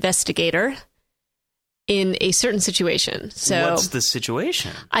better investigator in a certain situation? So What's the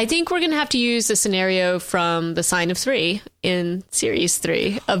situation? I think we're going to have to use the scenario from The Sign of 3 in Series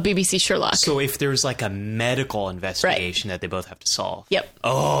 3 of BBC Sherlock. So if there's like a medical investigation that they both have to solve. Yep.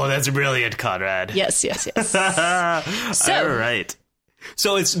 Oh, that's brilliant, Conrad. Yes. So- All right.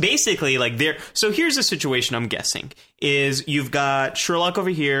 So it's basically like so here's the situation, I'm guessing, is you've got Sherlock over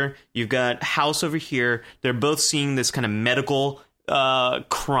here, you've got House over here. They're both seeing this kind of medical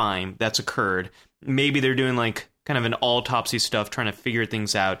crime that's occurred. Maybe they're doing like kind of an autopsy stuff, trying to figure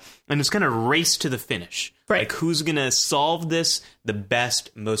things out. And it's going to race to the finish. Right. Like who's going to solve this the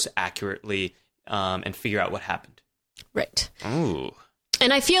best, most accurately, and figure out what happened. Right. Ooh.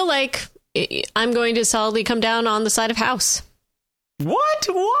 And I feel like I'm going to solidly come down on the side of House. What?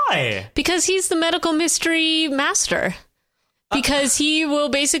 Why? Because he's the medical mystery master. Because he will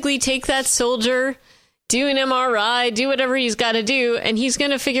basically take that soldier, do an MRI, do whatever he's got to do, and he's going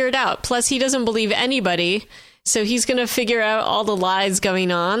to figure it out. Plus, he doesn't believe anybody, so he's going to figure out all the lies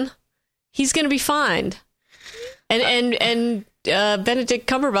going on. He's going to be fine. And Benedict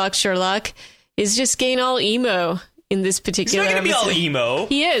Cumberbatch Sherlock is just getting all emo in this particular He's not going to be all episode. emo.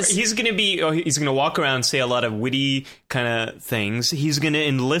 He is. He's going to walk around and say a lot of witty kind of things. He's going to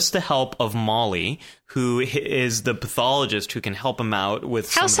enlist the help of Molly, who is the pathologist who can help him out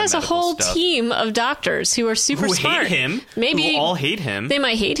with House some of has the a medical whole stuff. team of doctors who are super Who smart. hate him. Maybe who all hate him. They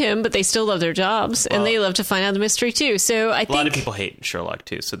might hate him, but they still love their jobs, and they love to find out the mystery too. So I think A lot of people hate Sherlock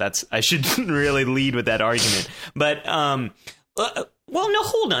too, so I shouldn't really lead with that argument. But well, no,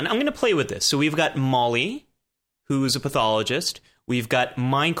 hold on. I'm going to play with this. So we've got Molly, who's a pathologist. We've got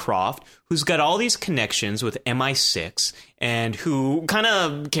Mycroft, who's got all these connections with MI6, and who kind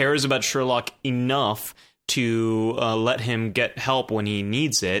of cares about Sherlock enough to let him get help when he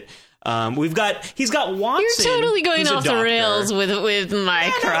needs it. He's got Watson. you're totally going who's a off the doctor. rails with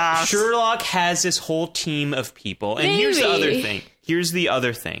Mycroft. Sherlock has this whole team of people. And here's the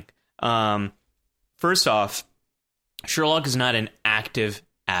other thing. First off, Sherlock is not an active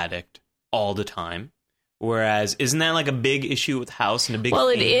addict all the time. Whereas, isn't that like a big issue with House and a big Well,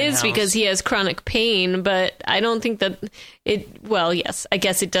 it theme in is House? because he has chronic pain, but I don't think that it. Well, yes, I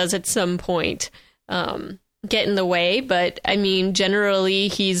guess it does at some point get in the way. But I mean, generally,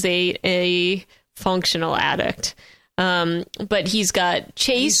 he's a functional addict. But he's got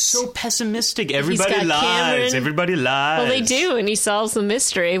Chase. He's so pessimistic. Everybody got lies. Cameron. Everybody lies. Well, they do, and he solves the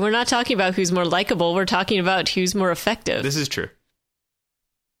mystery. We're not talking about who's more likable. We're talking about who's more effective. This is true.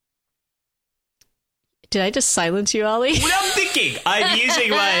 Did I just silence you, Ollie? What I'm thinking, I'm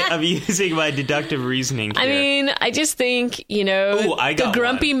using my deductive reasoning here. I mean, I just think, Ooh, I the got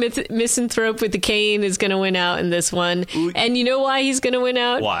grumpy misanthrope with the cane is going to win out in this one. Ooh. And you know why he's going to win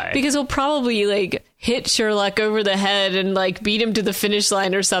out? Why? Because he'll probably hit Sherlock over the head and beat him to the finish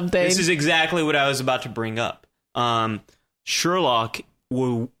line or something. This is exactly what I was about to bring up. Sherlock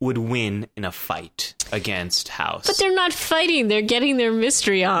would win in a fight against House. But they're not fighting. They're getting their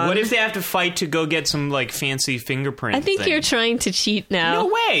mystery on. What if they have to fight to go get some fancy fingerprint? I think thing? you're trying to cheat now.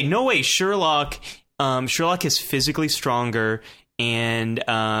 No way. Sherlock is physically stronger, and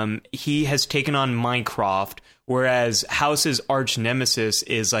he has taken on Mycroft, whereas House's arch nemesis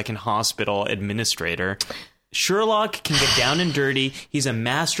is like an hospital administrator. Sherlock can get down and dirty. He's a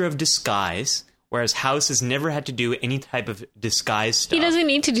master of disguise. Whereas House has never had to do any type of disguise stuff. He doesn't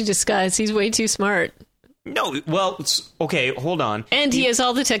need to do disguise. He's way too smart. No, well, okay, hold on. And he has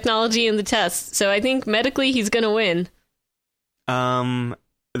all the technology and the tests. So I think medically he's going to win.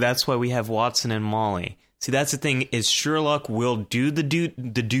 That's why we have Watson and Molly. See, that's the thing, is Sherlock will do the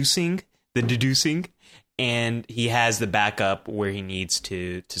deducing, and he has the backup where he needs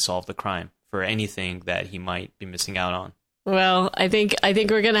to solve the crime for anything that he might be missing out on. Well, I think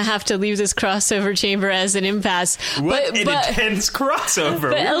we're going to have to leave this crossover chamber as an impasse. What an intense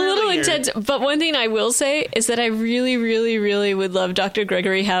crossover. But a little intense. But one thing I will say is that I really, really, really would love Dr.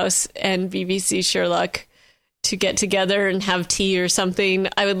 Gregory House and BBC Sherlock to get together and have tea or something.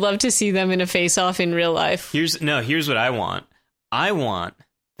 I would love to see them in a face-off in real life. Here's what I want. I want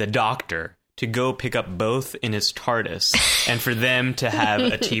the Doctor to go pick up both in his TARDIS and for them to have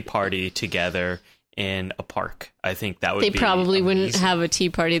a tea party together in a park. I think that would be They probably amazing. wouldn't have a tea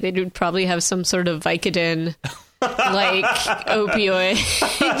party. They would probably have some sort of Vicodin like opioid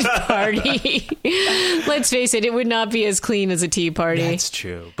party. Let's face it would not be as clean as a tea party. That's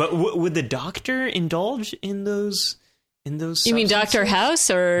true. But would the Doctor indulge in those You mean Dr. substances? House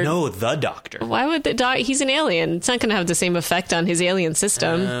or No, the Doctor. Why would he's an alien. It's not going to have the same effect on his alien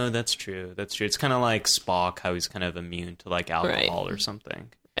system. No, that's true. That's true. It's kind of like Spock, how he's kind of immune to like alcohol or something.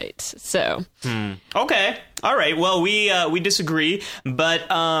 Right. So, Okay. All right. Well, we disagree, but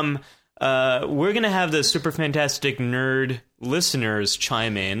we're gonna have the super fantastic nerd listeners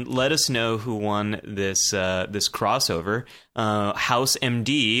chime in. Let us know who won this crossover: House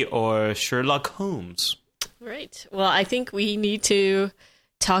MD or Sherlock Holmes. right. Well, I think we need to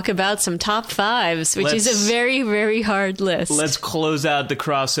talk about some top fives, which is Let's- a very, very hard list. Let's close out the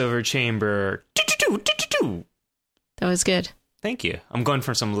crossover chamber. That was good. Thank you. I'm going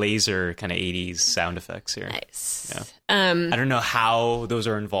for some laser kind of 80s sound effects here. Nice. Yeah. Um, I don't know how those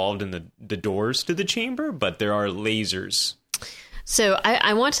are involved in the doors to the chamber, but there are lasers. So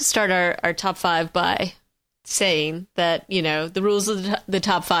I want to start our top five by saying that, the rules of the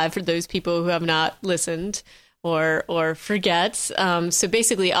top five for those people who have not listened or forget. So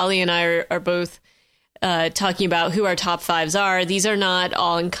basically, Ali and I are both talking about who our top fives are. These are not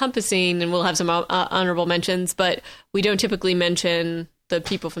all encompassing, and we'll have some honorable mentions, but we don't typically mention the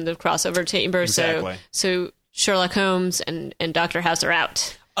people from the crossover chamber. Exactly. So Sherlock Holmes and Dr. House are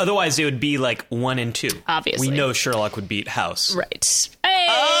out. Otherwise, it would be like 1 and 2. Obviously. We know Sherlock would beat House. Right. Hey!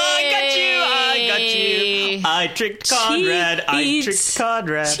 Oh, I got you. I tricked Conrad. I tricked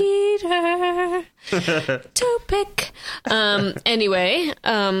Conrad. Cheater. To pick. Anyway,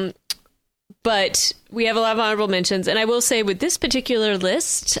 but we have a lot of honorable mentions, and I will say with this particular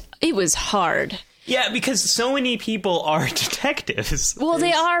list, it was hard. Yeah, because so many people are detectives. Well,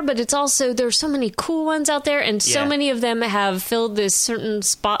 they are, but it's also, there's so many cool ones out there, and so Yeah. many of them have filled this certain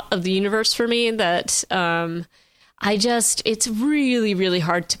spot of the universe for me that it's really, really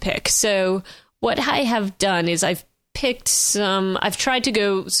hard to pick. So what I have done is I've tried to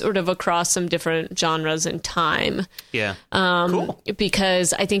go sort of across some different genres and time. Yeah. Cool.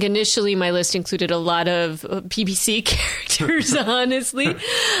 Because I think initially my list included a lot of BBC characters, honestly.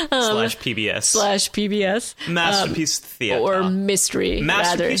 Slash PBS. PBS. Masterpiece Theater. Or mystery,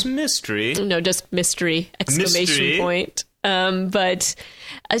 Masterpiece rather. Mystery. No, just mystery, exclamation Mystery. point.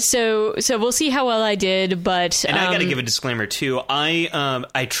 So we'll see how well I did, but... And I got to give a disclaimer, too.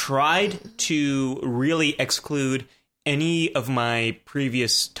 I tried to really exclude any of my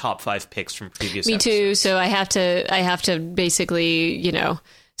previous top 5 picks from previous Me episodes. too. So I have to basically,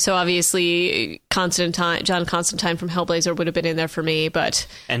 so obviously John Constantine from Hellblazer would have been in there for me, but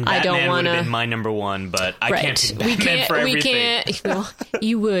And I Batman don't want would have to. been my number 1, but I Right. can't pick Batman for everything. We can't. Well,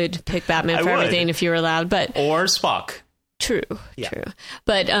 you would pick Batman I for would. everything if you were allowed, but Or Spock. True. Yeah.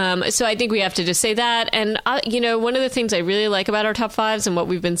 But so I think we have to just say that. And, one of the things I really like about our top fives and what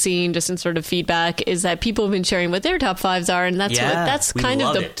we've been seeing just in sort of feedback is that people have been sharing what their top fives are. And that's Yeah, we kind of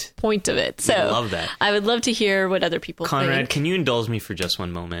love the it. point of it. We So love that. I would love to hear what other people Conrad, think. can you indulge me for just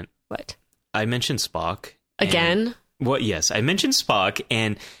one moment? What? I mentioned Spock. and- Again? Well, yes, I mentioned Spock,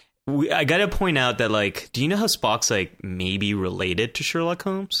 and I got to point out that, like, do you know how Spock's, like, maybe related to Sherlock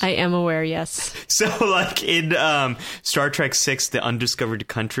Holmes? I am aware, yes. So, like, in Star Trek VI, The Undiscovered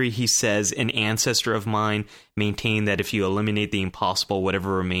Country, he says, an ancestor of mine maintained that if you eliminate the impossible,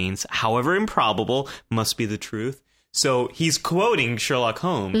 whatever remains, however improbable, must be the truth. So he's quoting Sherlock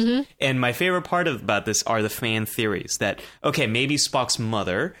Holmes. And my favorite part about this are the fan theories that, okay, maybe Spock's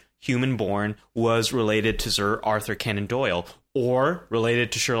mother, human-born, was related to Sir Arthur Conan Doyle, or related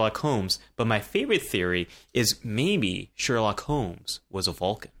to Sherlock Holmes. But my favorite theory is maybe Sherlock Holmes was a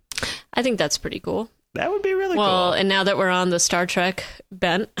Vulcan. I think that's pretty cool. That would be really really Well, cool. and now that we're on the Star Trek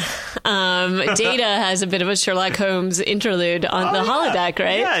bent, Data has a bit of a Sherlock Holmes interlude on the holodeck,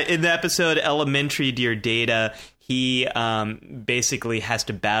 right? Yeah, in the episode Elementary Dear Data, he basically has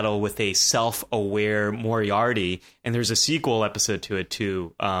to battle with a self-aware Moriarty, and there's a sequel episode to it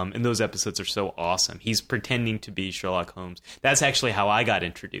too, and those episodes are so awesome. He's pretending to be Sherlock Holmes. That's actually how I got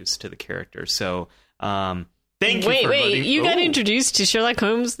introduced to the character, so thank you for Wait, you got Ooh. introduced to Sherlock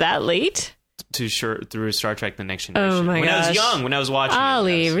Holmes that late? through Star Trek The Next Generation. Oh my When I was gosh. young, when I was watching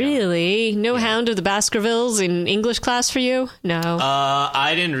Ollie, it. When I was young. really? No Hound of the Baskervilles in English class for you? No.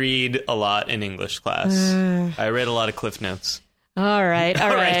 I didn't read a lot in English class. I read a lot of Cliff Notes. All right.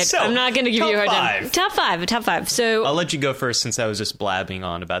 so, I'm not going to give top you a hard time. five. Top five. So, I'll let you go first since I was just blabbing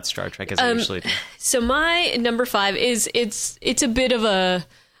on about Star Trek as I usually do. so my number 5 is it's a bit of a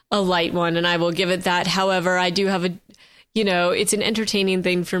light one, and I will give it that. However, I do have it's an entertaining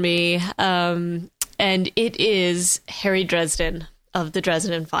thing for me, and it is Harry Dresden of the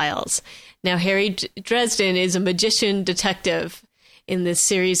Dresden Files. Now, Harry Dresden is a magician detective in this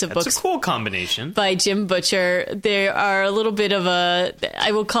series of That's books a cool combination. by Jim Butcher. They are a little bit of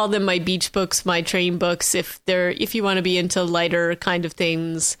I will call them my beach books, my train books. If you want to be into lighter kind of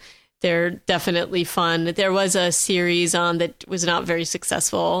things, they're definitely fun. There was a series on that was not very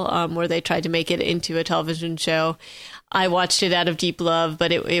successful, where they tried to make it into a television show. I watched it out of deep love,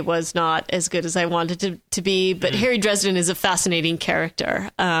 but it was not as good as I wanted it to be. But Harry Dresden is a fascinating character.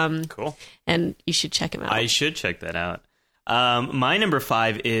 Cool. And you should check him out. I should check that out. My number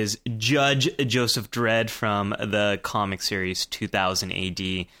 5 is Judge Joseph Dredd from the comic series 2000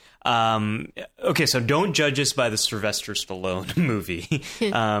 AD. Okay, so don't judge us by the Sylvester Stallone movie,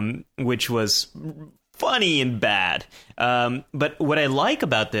 which was funny and bad. But what I like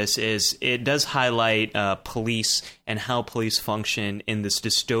about this is it does highlight police and how police function in this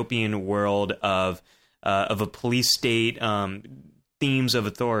dystopian world of a police state, themes of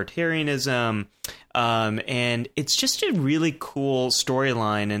authoritarianism, and it's just a really cool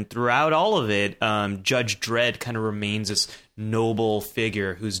storyline. And throughout all of it, Judge Dredd kind of remains this noble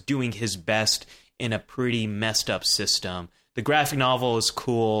figure who's doing his best in a pretty messed up system. The graphic novel is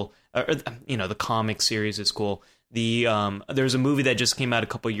cool. The comic series is cool. There's a movie that just came out a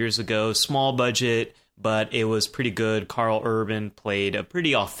couple years ago, small budget, but it was pretty good. Carl Urban played a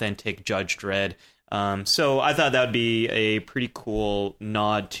pretty authentic Judge Dredd. So I thought that would be a pretty cool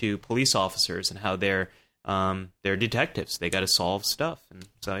nod to police officers and how they're detectives. They got to solve stuff, and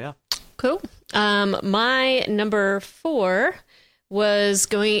so yeah. Cool. My number 4 was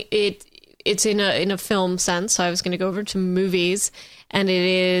it's in a film sense, so I was going to go over to movies, and it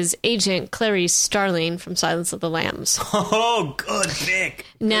is Agent Clarice Starling from Silence of the Lambs. Oh, good pick.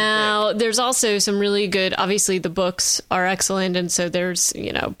 Now, there's also some really good, obviously the books are excellent, and so there's,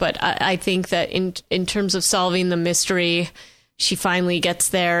 but I think that in terms of solving the mystery, she finally gets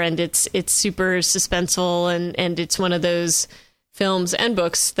there, and it's super suspenseful, and it's one of those films and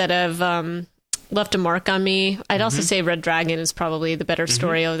books that have left a mark on me. I'd also say Red Dragon is probably the better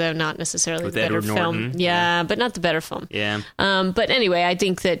story, although not necessarily With the better Edward film. Norton. Yeah, but not the better film. Yeah. But anyway, I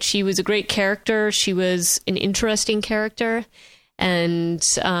think that she was a great character. She was an interesting character. And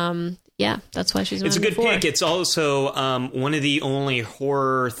that's why she's It's a number good 4. pick. It's also one of the only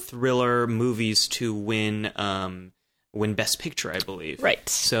horror thriller movies to win Best Picture, I believe. Right.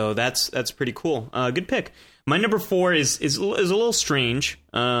 So that's pretty cool. Good pick. My number 4 is a little strange,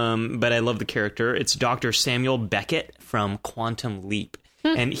 but I love the character. It's Dr. Samuel Beckett from Quantum Leap.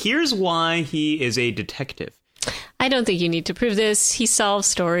 And here's why he is a detective. I don't think you need to prove this. He solves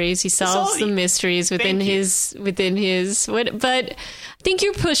stories. He solves the mysteries within his. But I think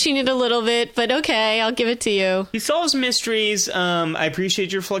you're pushing it a little bit. But okay, I'll give it to you. He solves mysteries. I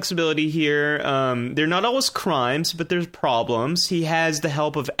appreciate your flexibility here. They're not always crimes, but there's problems. He has the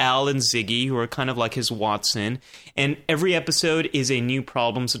help of Al and Ziggy, who are kind of like his Watson. And every episode is a new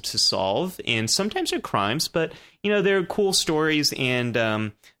problem to solve. And sometimes they're crimes, but they're cool stories. And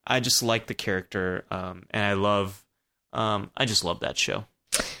I just like the character. And I just love that show.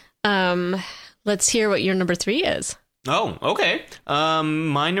 Let's hear what your number 3 is. Oh, okay.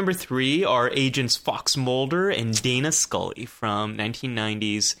 My number 3 are Agents Fox Mulder and Dana Scully from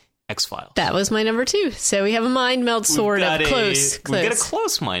 1990's X-Files. That was my number 2. So we have a mind meld, sort of. Close. We got a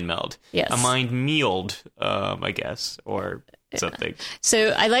close mind meld. Yes. A mind meld, I guess, or something.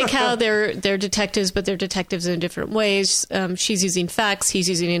 So I like how they're detectives, but they're detectives in different ways. She's using facts, he's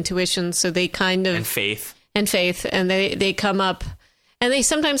using intuition, so they kind of... And faith. And they come up, and they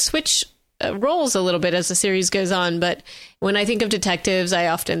sometimes switch roles a little bit as the series goes on, but when I think of detectives, I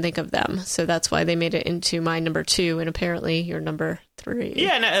often think of them. So that's why they made it into my number 2, and apparently your number 3.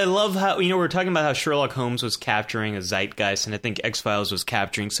 Yeah, and I love how, we're talking about how Sherlock Holmes was capturing a zeitgeist, and I think X-Files was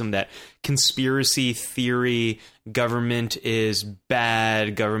capturing some of that conspiracy theory, government is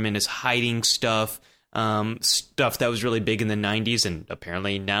bad, government is hiding stuff that was really big in the 90s, and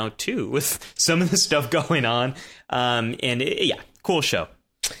apparently now too, with some of the stuff going on. Cool show.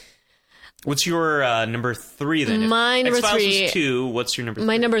 What's your number 3 then? My number X-Files 3 was 2. What's your number 3?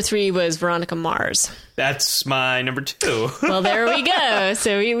 My number 3 was Veronica Mars. That's my number 2. Well, there we go.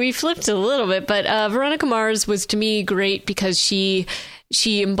 So we flipped a little bit, but Veronica Mars was to me great because she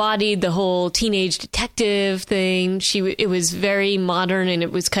embodied the whole teenage detective thing. It was very modern and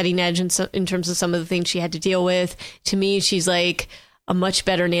it was cutting edge in terms of some of the things she had to deal with. To me, she's like a much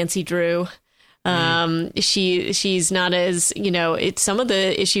better Nancy Drew. She's not as, some of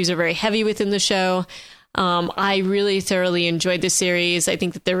the issues are very heavy within the show. I really thoroughly enjoyed the series. I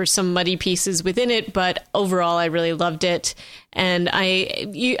think that there were some muddy pieces within it, but overall I really loved it. And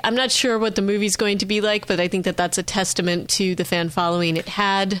I'm not sure what the movie's going to be like, but I think that that's a testament to the fan following it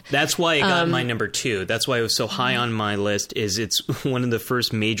had. That's why it got my number 2. That's why it was so high on my list. Is it's one of the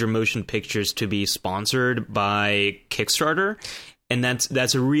first major motion pictures to be sponsored by Kickstarter. And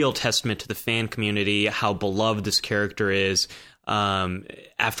that's a real testament to the fan community, how beloved this character is.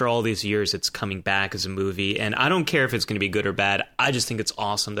 After all these years, it's coming back as a movie. And I don't care if it's going to be good or bad. I just think it's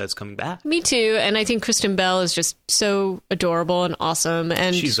awesome that it's coming back. Me too. And I think Kristen Bell is just so adorable and awesome.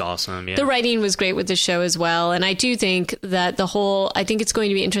 And she's awesome, yeah. The writing was great with the show as well. And I do think that I think it's going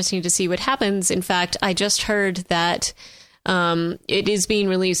to be interesting to see what happens. In fact, I just heard that it is being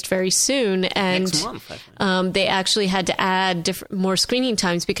released very soon, and next month, I think. They actually had to add more screening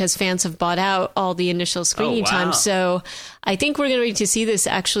times because fans have bought out all the initial screening times. So I think we're going to see this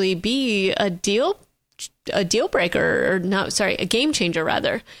actually be a deal breaker, a game changer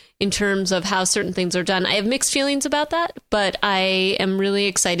rather, in terms of how certain things are done. I have mixed feelings about that, but I am really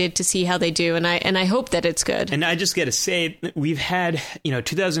excited to see how they do, and I hope that it's good. And I just got to say, we've had,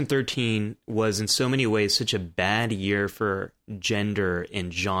 2013 was in so many ways such a bad year for gender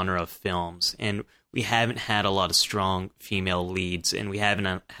and genre films, and we haven't had a lot of strong female leads, and we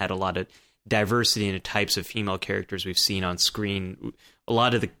haven't had a lot of diversity in the types of female characters we've seen on screen. A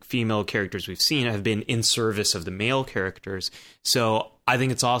lot of the female characters we've seen have been in service of the male characters. So I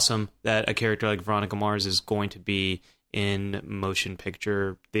think it's awesome that a character like Veronica Mars is going to be in motion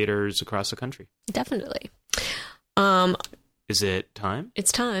picture theaters across the country. Definitely. Is it time?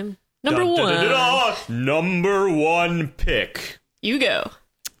 It's time. Number 1. Number 1 pick. You go.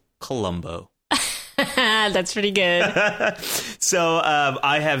 Columbo. That's pretty good. So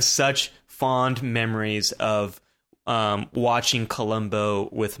I have such fond memories of watching Columbo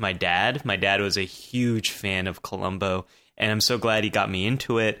with my dad. My dad was a huge fan of Columbo, and I'm so glad he got me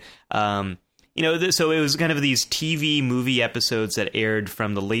into it. So it was kind of these TV movie episodes that aired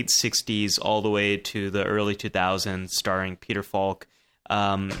from the late 60s all the way to the early 2000s, starring Peter Falk.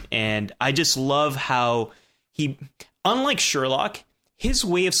 And I just love how unlike Sherlock, his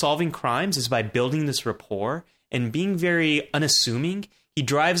way of solving crimes is by building this rapport and being very unassuming. He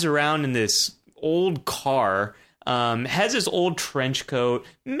drives around in this old car, has his old trench coat,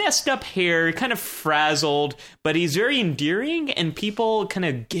 messed up hair, kind of frazzled, but he's very endearing, and people kind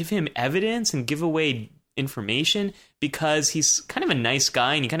of give him evidence and give away information because he's kind of a nice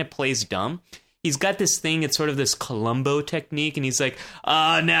guy and he kind of plays dumb. He's got this thing, it's sort of this Columbo technique, and he's like,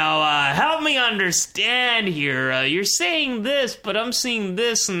 now help me understand here. You're saying this, but I'm seeing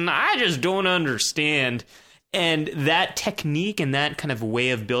this, and I just don't understand. And that technique and that kind of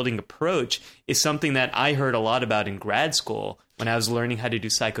way of building approach is something that I heard a lot about in grad school when I was learning how to do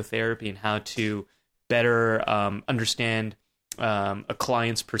psychotherapy and how to better understand a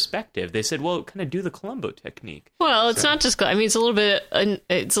client's perspective. They said, well, kind of do the Columbo technique. Well, it's not just, it's a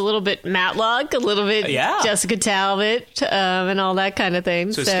little bit Matlock, a little bit Jessica Talbot, and all that kind of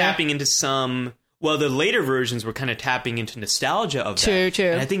thing. So it's tapping into the later versions were kind of tapping into nostalgia of that. True.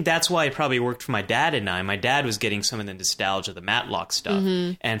 And I think that's why it probably worked for my dad and I. My dad was getting some of the nostalgia, the Matlock stuff.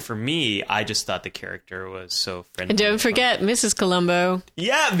 Mm-hmm. And for me, I just thought the character was so friendly. And don't forget Mrs. Columbo.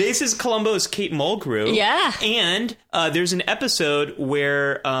 Yeah, Mrs. Columbo is Kate Mulgrew. Yeah. And there's an episode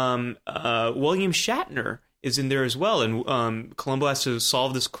where William Shatner is in there as well, and Columbo has to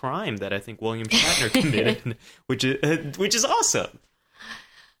solve this crime that I think William Shatner committed, which is awesome.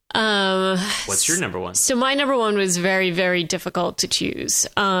 What's your number 1? So my number 1 was very, very difficult to choose.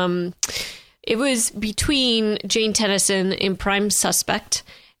 It was between Jane Tennison in Prime Suspect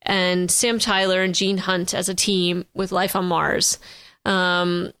and Sam Tyler and Gene Hunt as a team with Life on Mars.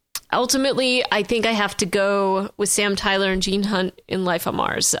 Ultimately, I think I have to go with Sam Tyler and Gene Hunt in Life on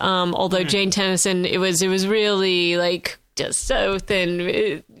Mars. Although Jane Tennison, it was really like just so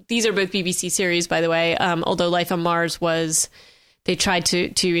thin. These are both BBC series, by the way. Although Life on Mars they tried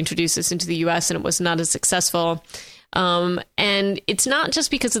to introduce this into the US and it was not as successful. And it's not just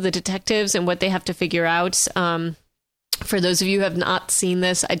because of the detectives and what they have to figure out. For those of you who have not seen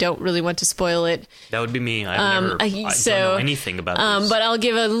this, I don't really want to spoil it. That would be me. I don't know anything about this. But I'll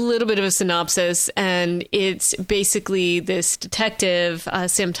give a little bit of a synopsis. And it's basically this detective,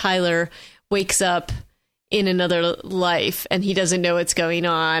 Sam Tyler, wakes up in another life and he doesn't know what's going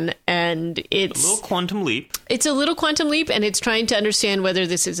on. And it's a little quantum leap. It's a little quantum leap, and it's trying to understand whether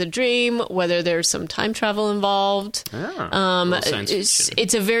this is a dream, whether there's some time travel involved.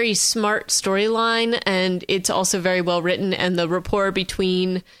 It's a very smart storyline, and it's also very well written. And the rapport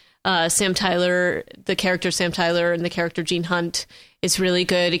between Sam Tyler, the character Sam Tyler, and the character Gene Hunt is really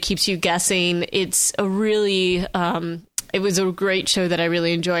good. It keeps you guessing. It's a really it was a great show that I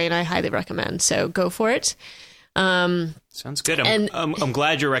really enjoy, and I highly recommend. So go for it. Sounds good. I'm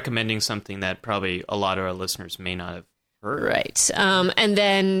glad you're recommending something that probably a lot of our listeners may not have heard. Right. And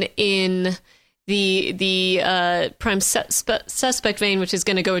then in the prime suspect vein, which is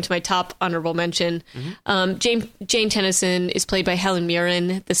going to go into my top honorable mention, Jane Tennyson is played by Helen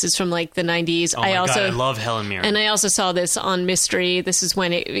Mirren. This is from like the 90s. Oh my God, I love Helen Mirren. And I also saw this on Mystery. This is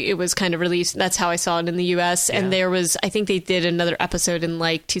when it was kind of released. That's how I saw it in the US. Yeah. And I think they did another episode in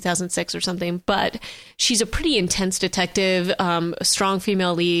like 2006 or something. But she's a pretty intense detective, a strong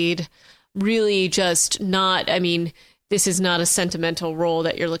female lead, really just not, this is not a sentimental role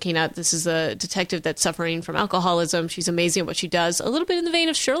that you're looking at. This is a detective that's suffering from alcoholism. She's amazing at what she does. A little bit in the vein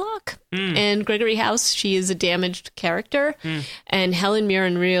of Sherlock and Gregory House. She is a damaged character. And Helen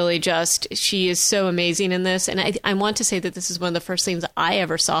Mirren really she is so amazing in this. And I want to say that this is one of the first things I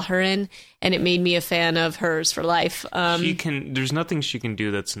ever saw her in. And it made me a fan of hers for life. There's nothing she can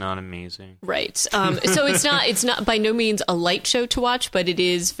do that's not amazing. Right. So it's not by no means a light show to watch, but it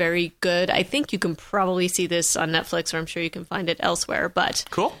is very good. I think you can probably see this on Netflix, or I'm sure you can find it elsewhere. But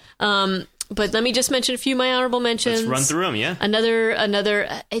cool. But let me just mention a few of my honorable mentions. Let's run through them, yeah.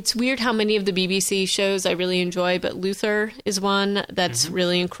 Another. It's weird how many of the BBC shows I really enjoy, but Luther is one that's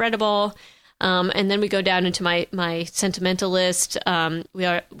really incredible. And then we go down into my sentimental list. We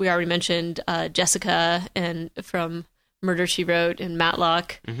already mentioned Jessica and from Murder, She Wrote and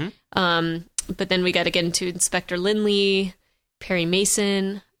Matlock. But then we got to get into Inspector Lynley, Perry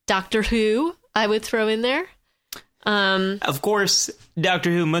Mason, Doctor Who. I would throw in there. Of course,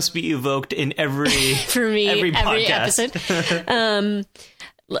 Doctor Who must be evoked in every for me every episode.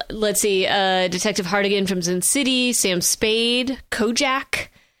 Let's see, Detective Hartigan from Sin City, Sam Spade, Kojak.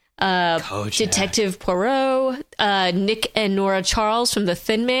 Detective Poirot, Nick and Nora Charles from The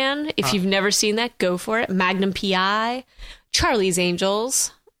Thin Man. If you've never seen that, go for it. Magnum P.I., Charlie's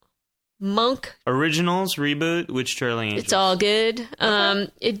Angels, Monk. Originals, reboot, which Charlie Angels? It's all good.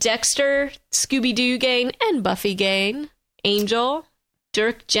 Dexter, Scooby-Doo gang, and Buffy gang. Angel,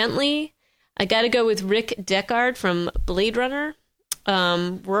 Dirk Gently. I gotta go with Rick Deckard from Blade Runner.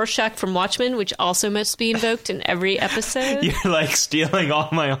 Rorschach from Watchmen, which also must be invoked in every episode. You're like stealing all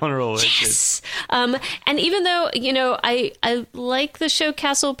my honorable Yes. wishes. And even though, I like the show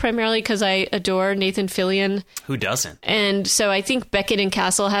Castle primarily because I adore Nathan Fillion. Who doesn't? And so I think Beckett and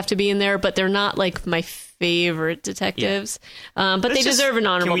Castle have to be in there, but they're not like my favorite detectives. Yeah. But they deserve an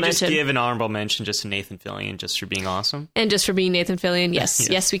honorable mention. Can we just give an honorable mention just to Nathan Fillion just for being awesome? And just for being Nathan Fillion? Yes.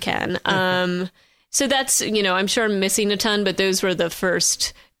 Yes, we can. So that's, I'm sure I'm missing a ton, but those were the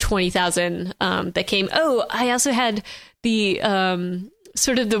first 20,000 that came. Oh, I also had the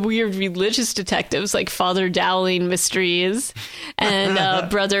sort of the weird religious detectives like Father Dowling Mysteries and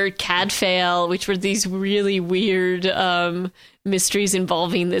Brother Cadfael, which were these really weird mysteries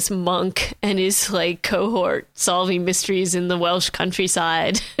involving this monk and his like cohort solving mysteries in the Welsh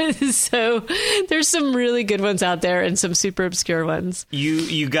countryside. So there's some really good ones out there and some super obscure ones.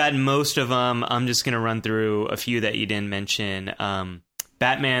 You got most of them. I'm just going to run through a few that you didn't mention.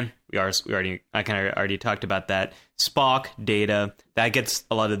 Batman, I kind of already talked about that. Spock, Data, that gets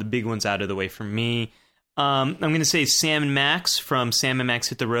a lot of the big ones out of the way for me. I'm going to say Sam & Max from Sam & Max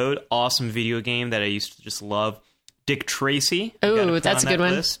Hit the Road. Awesome video game that I used to just love. Dick Tracy. Oh, that's a good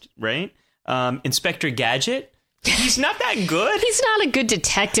one. List, right? Inspector Gadget. He's not that good. He's not a good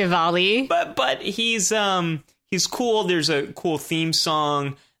detective, Ollie. But he's cool. There's a cool theme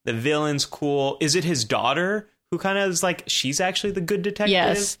song. The villain's cool. Is it his daughter who kind of is like, she's actually the good detective?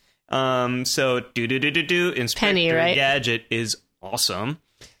 Yes. So Inspector Penny, right? Gadget is awesome.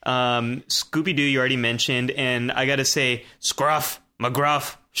 Scooby-Doo you already mentioned, and I gotta say Scruff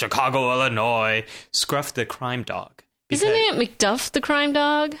McGruff, Chicago, Illinois. Scruff the crime dog. Isn't it McDuff the crime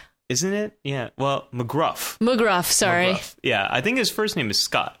dog? Isn't it? Yeah. Well, McGruff. McGruff, sorry. McGruff. Yeah, I think his first name is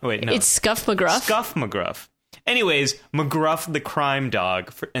Scott. Wait, no. It's Scuff McGruff. Scuff McGruff. Anyways, McGruff the crime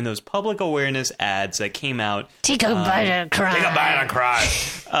dog and those public awareness ads that came out. Take a bite of crime. Take a bite of crime.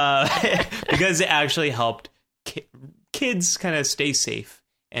 Because it actually helped kids kind of stay safe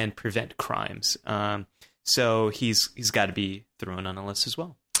and prevent crimes. So he's got to be thrown on a list as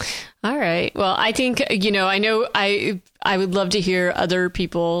well. All right. Well, I think, I know I would love to hear other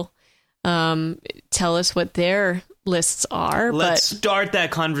people tell us what their lists are. Let's start that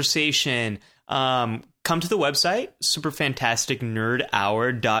conversation. Come to the website,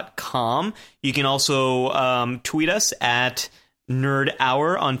 superfantasticnerdhour.com. You can also tweet us at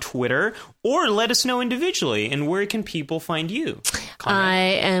nerdhour on Twitter, or let us know individually. And where can people find you? Conrad? I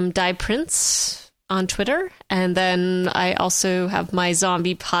am Di Prince on Twitter. And then I also have my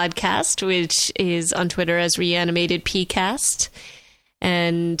zombie podcast, which is on Twitter as Reanimated PCast.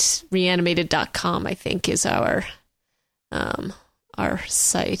 And reanimated.com, I think, is our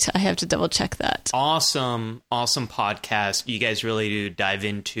site. I have to double check that. Awesome podcast. You guys really do dive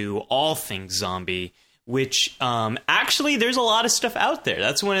into all things zombie, which actually there's a lot of stuff out there.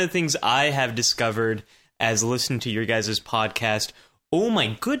 That's one of the things I have discovered as listening to your guys' podcast. Oh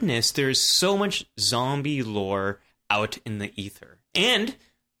my goodness, there's so much zombie lore out in the ether. And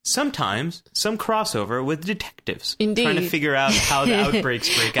sometimes some crossover with detectives. Indeed. Trying to figure out how the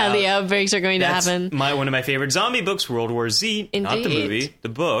outbreaks break out. How the outbreaks are going to happen. One of my favorite zombie books, World War Z. Indeed. Not the movie, the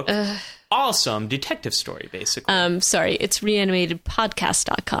book. Awesome detective story, basically. Sorry, it's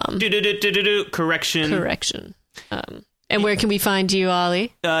reanimatedpodcast.com. Correction. And where can we find you,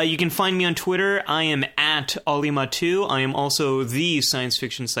 Ollie? You can find me on Twitter. I am at OllieMatu. I am also the science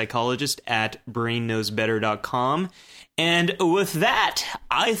fiction psychologist at brainknowsbetter.com. And with that,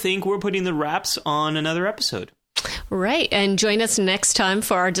 I think we're putting the wraps on another episode. Right. And join us next time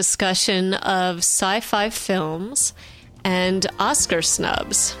for our discussion of sci-fi films and Oscar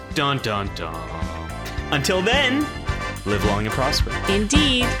snubs. Dun, dun, dun. Until then, live long and prosper.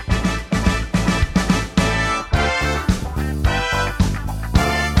 Indeed.